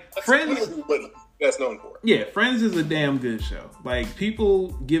 Like Friends, that's known for. Yeah, Friends is a damn good show. Like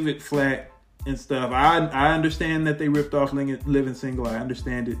people give it flat and stuff. I understand that they ripped off Living Single. I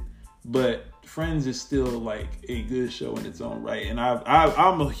understand it, but Friends is still like a good show in its own right. And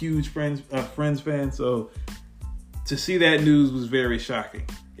I'm a huge Friends fan, so to see that news was very shocking.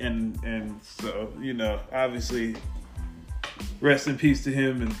 And so, you know, obviously, rest in peace to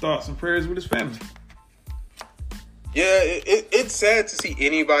him, and thoughts and prayers with his family. Yeah, it's sad to see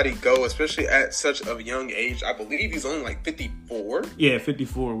anybody go, especially at such a young age. I believe he's only like 54. Yeah,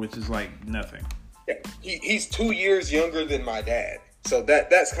 54, which is like nothing. Yeah, he's 2 years younger than my dad. So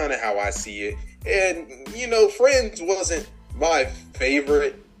that's kind of how I see it. And, you know, Friends wasn't my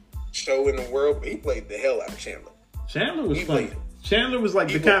favorite show in the world, but he played the hell out of Chandler. Chandler was funny. Chandler was like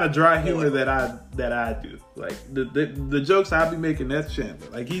the kind of dry humor that I do. Like the jokes I be making, that's Chandler.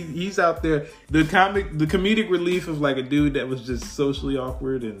 Like he's out there, the comedic relief of like a dude that was just socially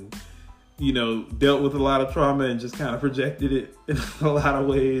awkward and, you know, dealt with a lot of trauma and just kind of projected it in a lot of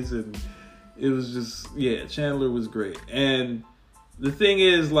ways. And it was just, yeah, Chandler was great. And the thing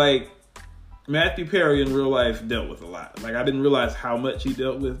is, like, Matthew Perry in real life dealt with a lot. Like, I didn't realize how much he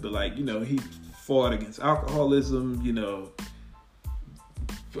dealt with, but like, you know, he fought against alcoholism, you know,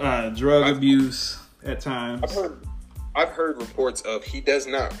 drug abuse at times. I've heard reports of he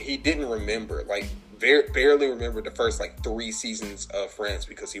didn't remember, like barely remember the first like 3 seasons of Friends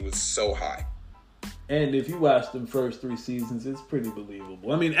because he was so high. And if you watch them first 3 seasons, it's pretty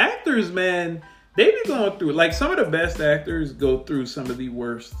believable. I mean, actors, man, they be going through, like, some of the best actors go through some of the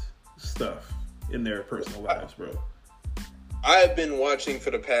worst stuff in their personal lives, bro. I've been watching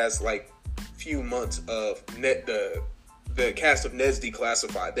for the past like few months of the cast of Ned's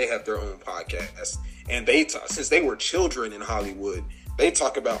Declassified. They have their own podcast, and since they were children in Hollywood, they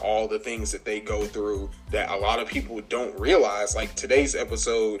talk about all the things that they go through that a lot of people don't realize. Like today's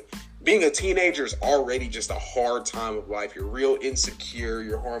episode, being a teenager is already just a hard time of life. You're real insecure.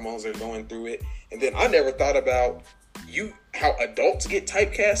 Your hormones are going through it. And then I never thought about how adults get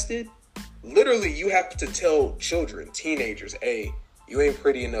typecasted. Literally, you have to tell children, teenagers, hey, you ain't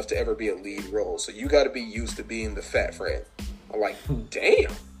pretty enough to ever be a lead role. So you got to be used to being the fat friend. I'm like,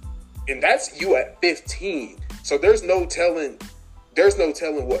 damn. And that's you at 15. So there's no telling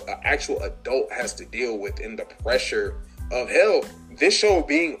what an actual adult has to deal with in the pressure of, hell, this show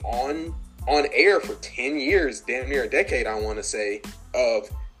being on air for 10 years, damn near a decade, I want to say, of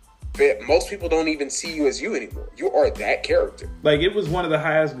most people don't even see you as you anymore. You are that character. Like, it was one of the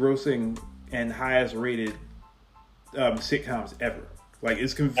highest grossing and highest rated sitcoms ever. Like,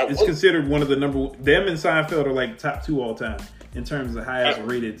 it's considered one of the them and Seinfeld are like top 2 all time in terms of highest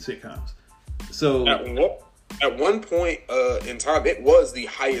rated sitcoms. So at one point in time, it was the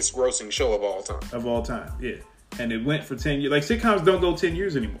highest grossing show of all time. Of all time, yeah. And it went for 10 years. Like, sitcoms don't go 10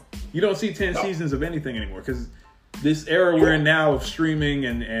 years anymore. You don't see 10 seasons of anything anymore because this era we're in now of streaming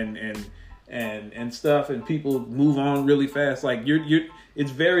and stuff, and people move on really fast. Like,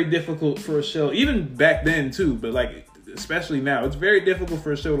 it's very difficult for a show, even back then too, but like especially now, it's very difficult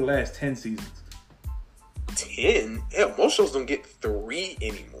for a show to last 10 seasons. 10? Hell, most shows don't get 3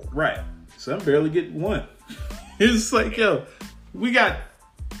 anymore. Right. Some barely get 1. It's like, yo, we got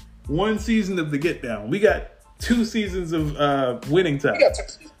 1 season of The Get Down. We got 2 seasons of Winning Time.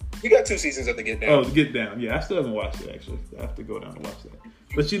 We got 2 seasons of The Get Down. Oh, The Get Down. Yeah, I still haven't watched it, actually. I have to go down and watch that.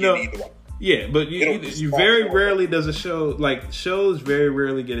 But you know, yeah, but you very rarely does a show, like, shows very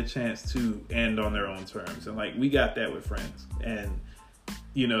rarely get a chance to end on their own terms. And, like, we got that with Friends. And,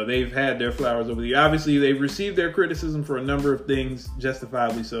 you know, they've had their flowers over the years. Obviously, they've received their criticism for a number of things,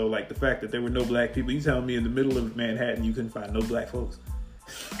 justifiably so. Like, the fact that there were no black people. You telling me in the middle of Manhattan you couldn't find no black folks?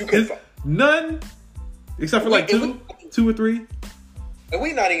 None? Except for, like, two or three? And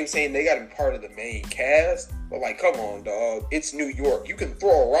we're not even saying they got to be part of the main cast. But like, come on, dog. It's New York. You can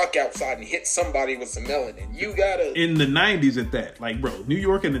throw a rock outside and hit somebody with some melanin. You gotta... In the 90s at that. Like, bro, New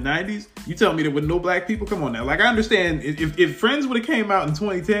York in the 90s? You tell me there were no black people? Come on now. Like, I understand if Friends would have came out in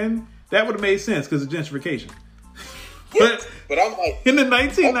 2010, that would have made sense because of gentrification. But I'm like... In the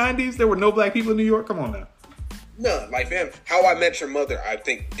 1990s, there were no black people in New York? Come on now. No, like, fam, How I Met Your Mother, I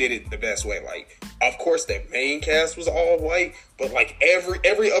think, did it the best way. Like, of course, the main cast was all white, but like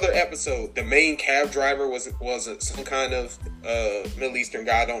every other episode, the main cab driver was some kind of Middle Eastern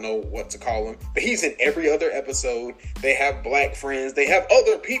guy. I don't know what to call him, but he's in every other episode. They have black friends. They have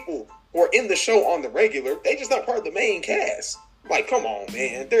other people who are in the show on the regular. They just not part of the main cast. Like, come on,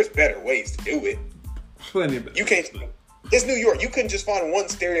 man. There's better ways to do it. Plenty of better. You can't... It's New York. You couldn't just find one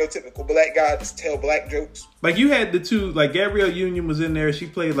stereotypical black guy to tell black jokes. Like, you had the two, like, Gabrielle Union was in there. She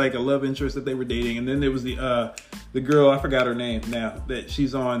played, like, a love interest that they were dating. And then there was the girl, I forgot her name now, that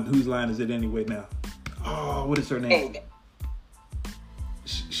she's on Whose Line Is It Anyway now? Oh, what is her name? Oh.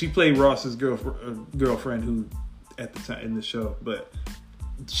 She played Ross's girlfriend who, at the time, in the show. But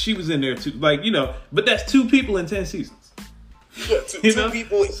she was in there, too. Like, you know, but that's two people in 10 seasons. Yeah, two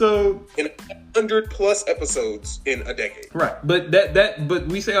people so in 100+ episodes in a decade. Right. But but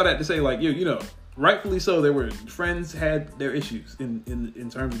we say all that to say, like, you know, rightfully so, there were Friends had their issues in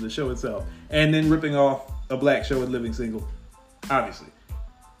terms of the show itself. And then ripping off a black show with Living Single, obviously.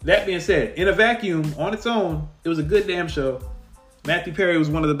 That being said, in a vacuum, on its own, it was a good damn show. Matthew Perry was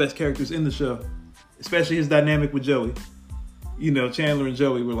one of the best characters in the show, especially his dynamic with Joey. You know, Chandler and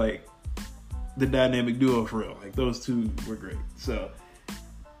Joey were like the dynamic duo for real. Like, those two were great. So,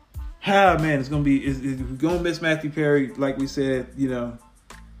 man, it's gonna be, we're gonna miss Matthew Perry, like we said. You know,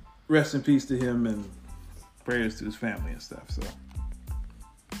 rest in peace to him and prayers to his family and stuff. So,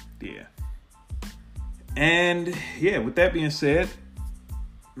 yeah. And yeah, with that being said,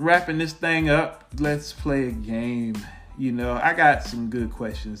 wrapping this thing up, let's play a game. You know, I got some good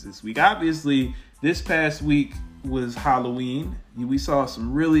questions this week. Obviously, this past week was Halloween. We saw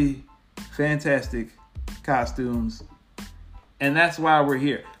some really fantastic costumes, and that's why we're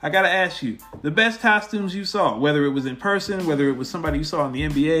here. I gotta ask you, the best costumes you saw, whether it was in person, whether it was somebody you saw in the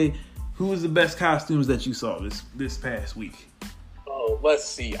NBA, who was the best costumes that you saw this past week? Oh, let's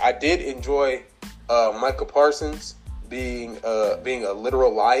see. I did enjoy Michael Parsons being a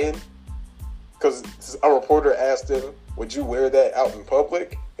literal lion, because a reporter asked him, "Would you wear that out in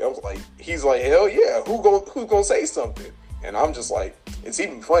public?" And I was like, he's like, "Hell yeah! Who gonna say something?" And I'm just like, it's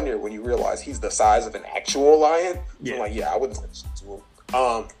even funnier when you realize he's the size of an actual lion. Yeah. So I'm like, yeah, I wouldn't say shit to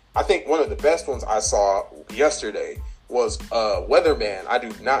him. I think one of the best ones I saw yesterday was Weatherman. I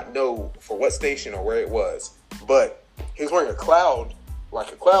do not know for what station or where it was, but he was wearing a cloud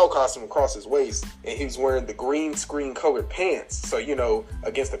costume across his waist, and he was wearing the green screen colored pants. So, you know,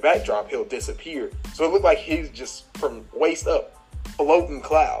 against the backdrop, he'll disappear. So it looked like he's just from waist up, floating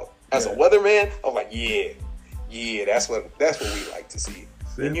cloud. As a weatherman, I was like, yeah, that's what we like to see.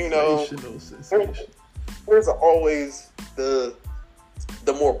 And you know, there's always the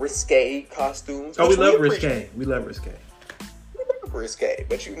more risque costumes. Oh, we love risque. We love risque.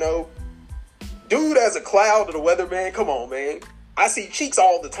 But you know, dude as a cloud of the weatherman, come on, man. I see cheeks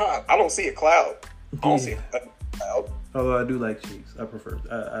all the time. I don't see a cloud. I don't see a cloud. Although I do like cheeks. I prefer,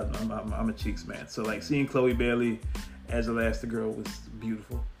 I'm a cheeks man. So like seeing Chloe Bailey as Elastigirl was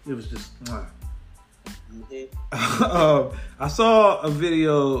beautiful. It was just, mwah. Mm-hmm. I saw a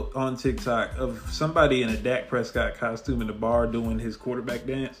video on TikTok of somebody in a Dak Prescott costume in the bar doing his quarterback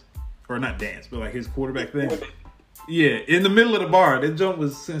dance, or not dance, but like his quarterback thing. Yeah, in the middle of the bar. That joke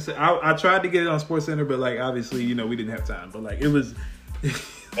was sensitive. I tried to get it on SportsCenter, but like obviously, you know, we didn't have time. But like it was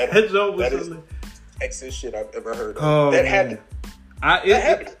that joke was that is Texas shit I've ever heard of. Oh, that happened.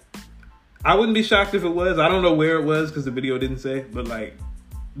 I wouldn't be shocked if it was. I don't know where it was because the video didn't say, but like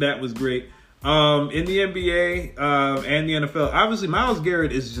that was great. In the NBA and the NFL, obviously Myles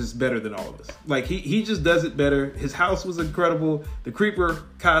Garrett is just better than all of us. Like he just does it better. His house was incredible. The creeper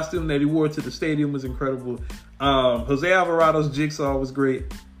costume that he wore to the stadium was incredible. Jose Alvarado's jigsaw was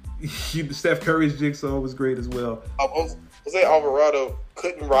great. Steph Curry's jigsaw was great as well. Jose Alvarado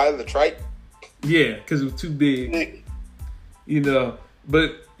couldn't ride the trike. Yeah, because it was too big. You know,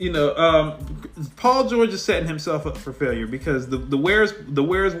 but you know, Paul George is setting himself up for failure because the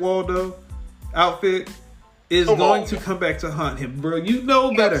Where's Waldo outfit is going to come back to haunt him, bro. You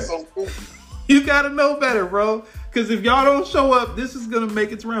know better. You gotta know better, bro. Because if y'all don't show up, this is gonna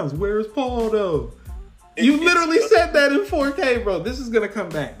make its rounds. Where's Paul though? You literally said that in 4K, bro. This is gonna come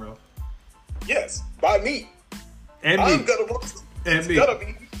back, bro. Yes, by me. And me. I'm gonna look. And me. Gonna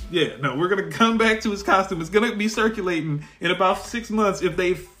be. Yeah, no, we're gonna come back to his costume. It's gonna be circulating in about 6 months if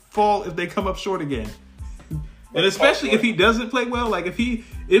they come up short again. And especially if he doesn't play well, like it'd be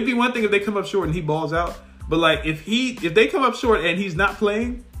one thing if they come up short and he balls out. But like if they come up short and he's not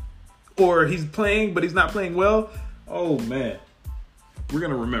playing, or he's playing but he's not playing well, oh man, we're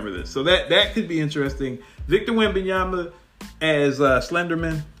gonna remember this. So that could be interesting. Victor Wembanyama as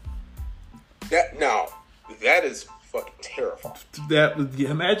Slenderman. That is fucking terrifying.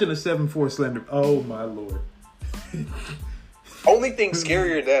 Imagine a 7'4" Slender. Oh my lord. Only thing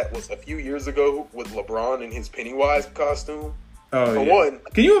scarier than that was a few years ago with LeBron in his Pennywise costume. Oh, For yeah. one,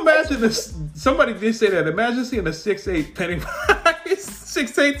 can you imagine this? Somebody did say that. Imagine seeing a 6'8" Pennywise,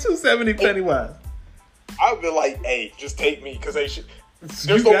 6'8", 270 Pennywise. I'd be like, "Hey, just take me," because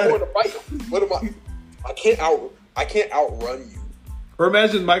there's no point to fight. What am I? I can't outrun you. Or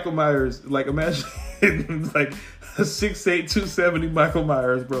imagine Michael Myers. Like imagine like a 6'8", 270 Michael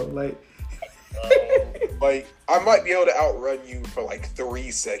Myers, bro. Like I might be able to outrun you for like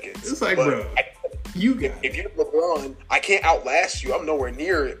 3 seconds. It's like, bro, if you're LeBron, I can't outlast you. I'm nowhere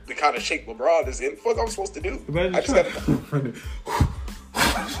near the kind of shape LeBron is in. What am I supposed to do? Imagine I just gotta.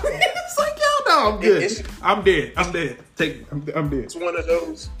 It's like, yo, no, I'm good. I'm dead. I'm dead. I'm dead. It's one of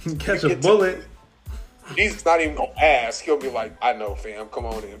those. Catch a bullet. Jesus not even gonna ask. He'll be like, "I know, fam. Come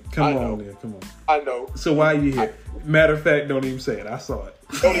on in. Come on. I know." So why are you here? Matter of fact, don't even say it. I saw it.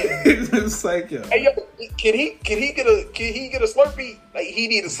 It's like, yo. Hey, yo, can he get a Slurpee? Like he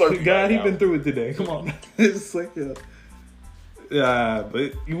need a Slurpee. God, right he now. been through it today. Come on. It's like, yo. Yeah,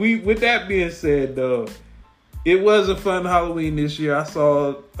 but with that being said, though, it was a fun Halloween this year. I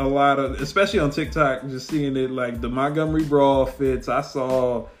saw a lot of, especially on TikTok, just seeing it, like the Montgomery Brawl fits. I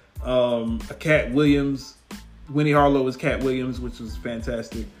saw a Cat Williams. Winnie Harlow was Cat Williams, which was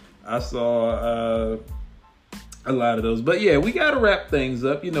fantastic. I saw a lot of those. But yeah, we got to wrap things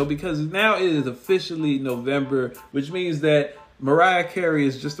up, because now it is officially November, which means that Mariah Carey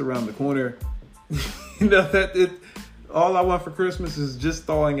is just around the corner. All I Want for Christmas is just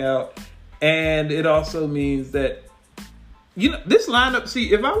thawing out. And it also means that, this lineup,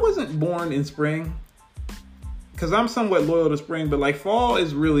 see, if I wasn't born in spring, because I'm somewhat loyal to spring, but like fall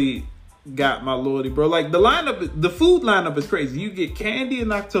is really got my loyalty, bro. Like the food lineup is crazy. You get candy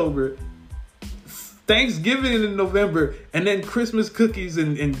in October, Thanksgiving in November, and then Christmas cookies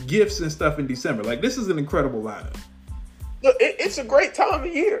and gifts and stuff in December. Like this is an incredible lineup. Look, it's a great time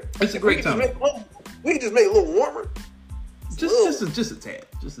of year. It's a great time. We can just make it a little warmer. Just a tad.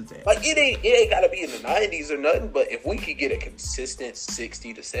 Like it ain't gotta be in the 90s or nothing, but if we could get a consistent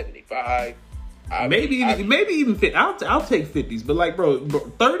 60 to 75, maybe even 50. I'll take 50s, but like bro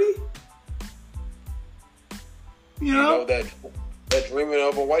 30. You know that dreaming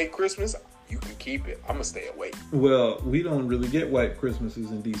of a white Christmas, you can keep it. I'm gonna stay awake. Well, we don't really get white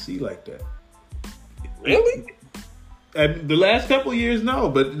Christmases in DC like that. Really? And the last couple of years, no,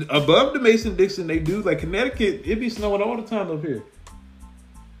 but above the Mason-Dixon, they do. Like Connecticut, it be snowing all the time up here.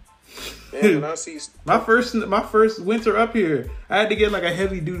 Man, when I see my first winter up here, I had to get like a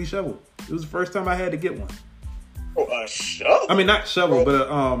heavy duty shovel. It was the first time I had to get one. Oh, a shovel? I mean, not shovel, but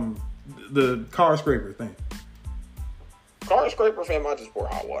the car scraper thing. Car scraper, fam. I just pour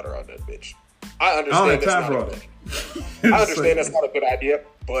hot water on that bitch. I understand that's not a good idea,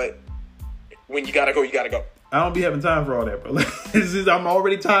 but when you gotta go, you gotta go. I don't be having time for all that, bro. I'm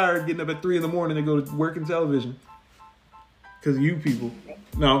already tired getting up at 3 a.m. to go to work in television. Because of you people.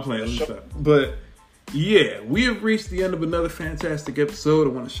 No, I'm playing. But, yeah, we have reached the end of another fantastic episode. I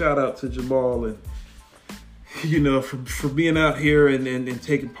want to shout out to Jamal and, for being out here and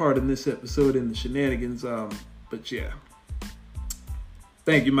taking part in this episode and the shenanigans. But, yeah.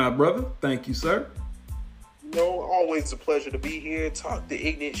 Thank you, my brother. Thank you, sir. Always a pleasure to be here. Talk the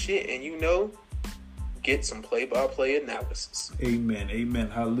ignorant shit and, get some play-by-play analysis. Amen.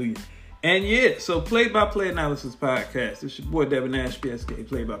 Hallelujah. And yeah, so play-by-play analysis podcast. It's your boy Devin Nash, PSK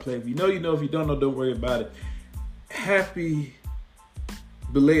play-by-play. If you know, you know. If you don't know, don't worry about it. Happy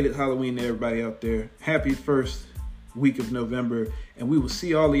belated Halloween to everybody out there. Happy first week of November. And we will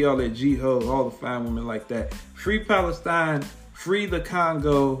see all of y'all at GHOE, all the fine women like that. Free Palestine, free the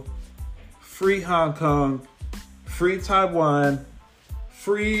Congo, free Hong Kong, free Taiwan,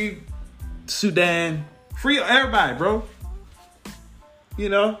 free Sudan, free everybody, bro.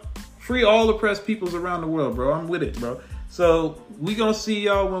 Free all oppressed peoples around the world, bro. I'm with it, bro. So we gonna see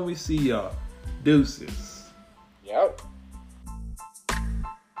y'all when we see y'all. Deuces. Yep.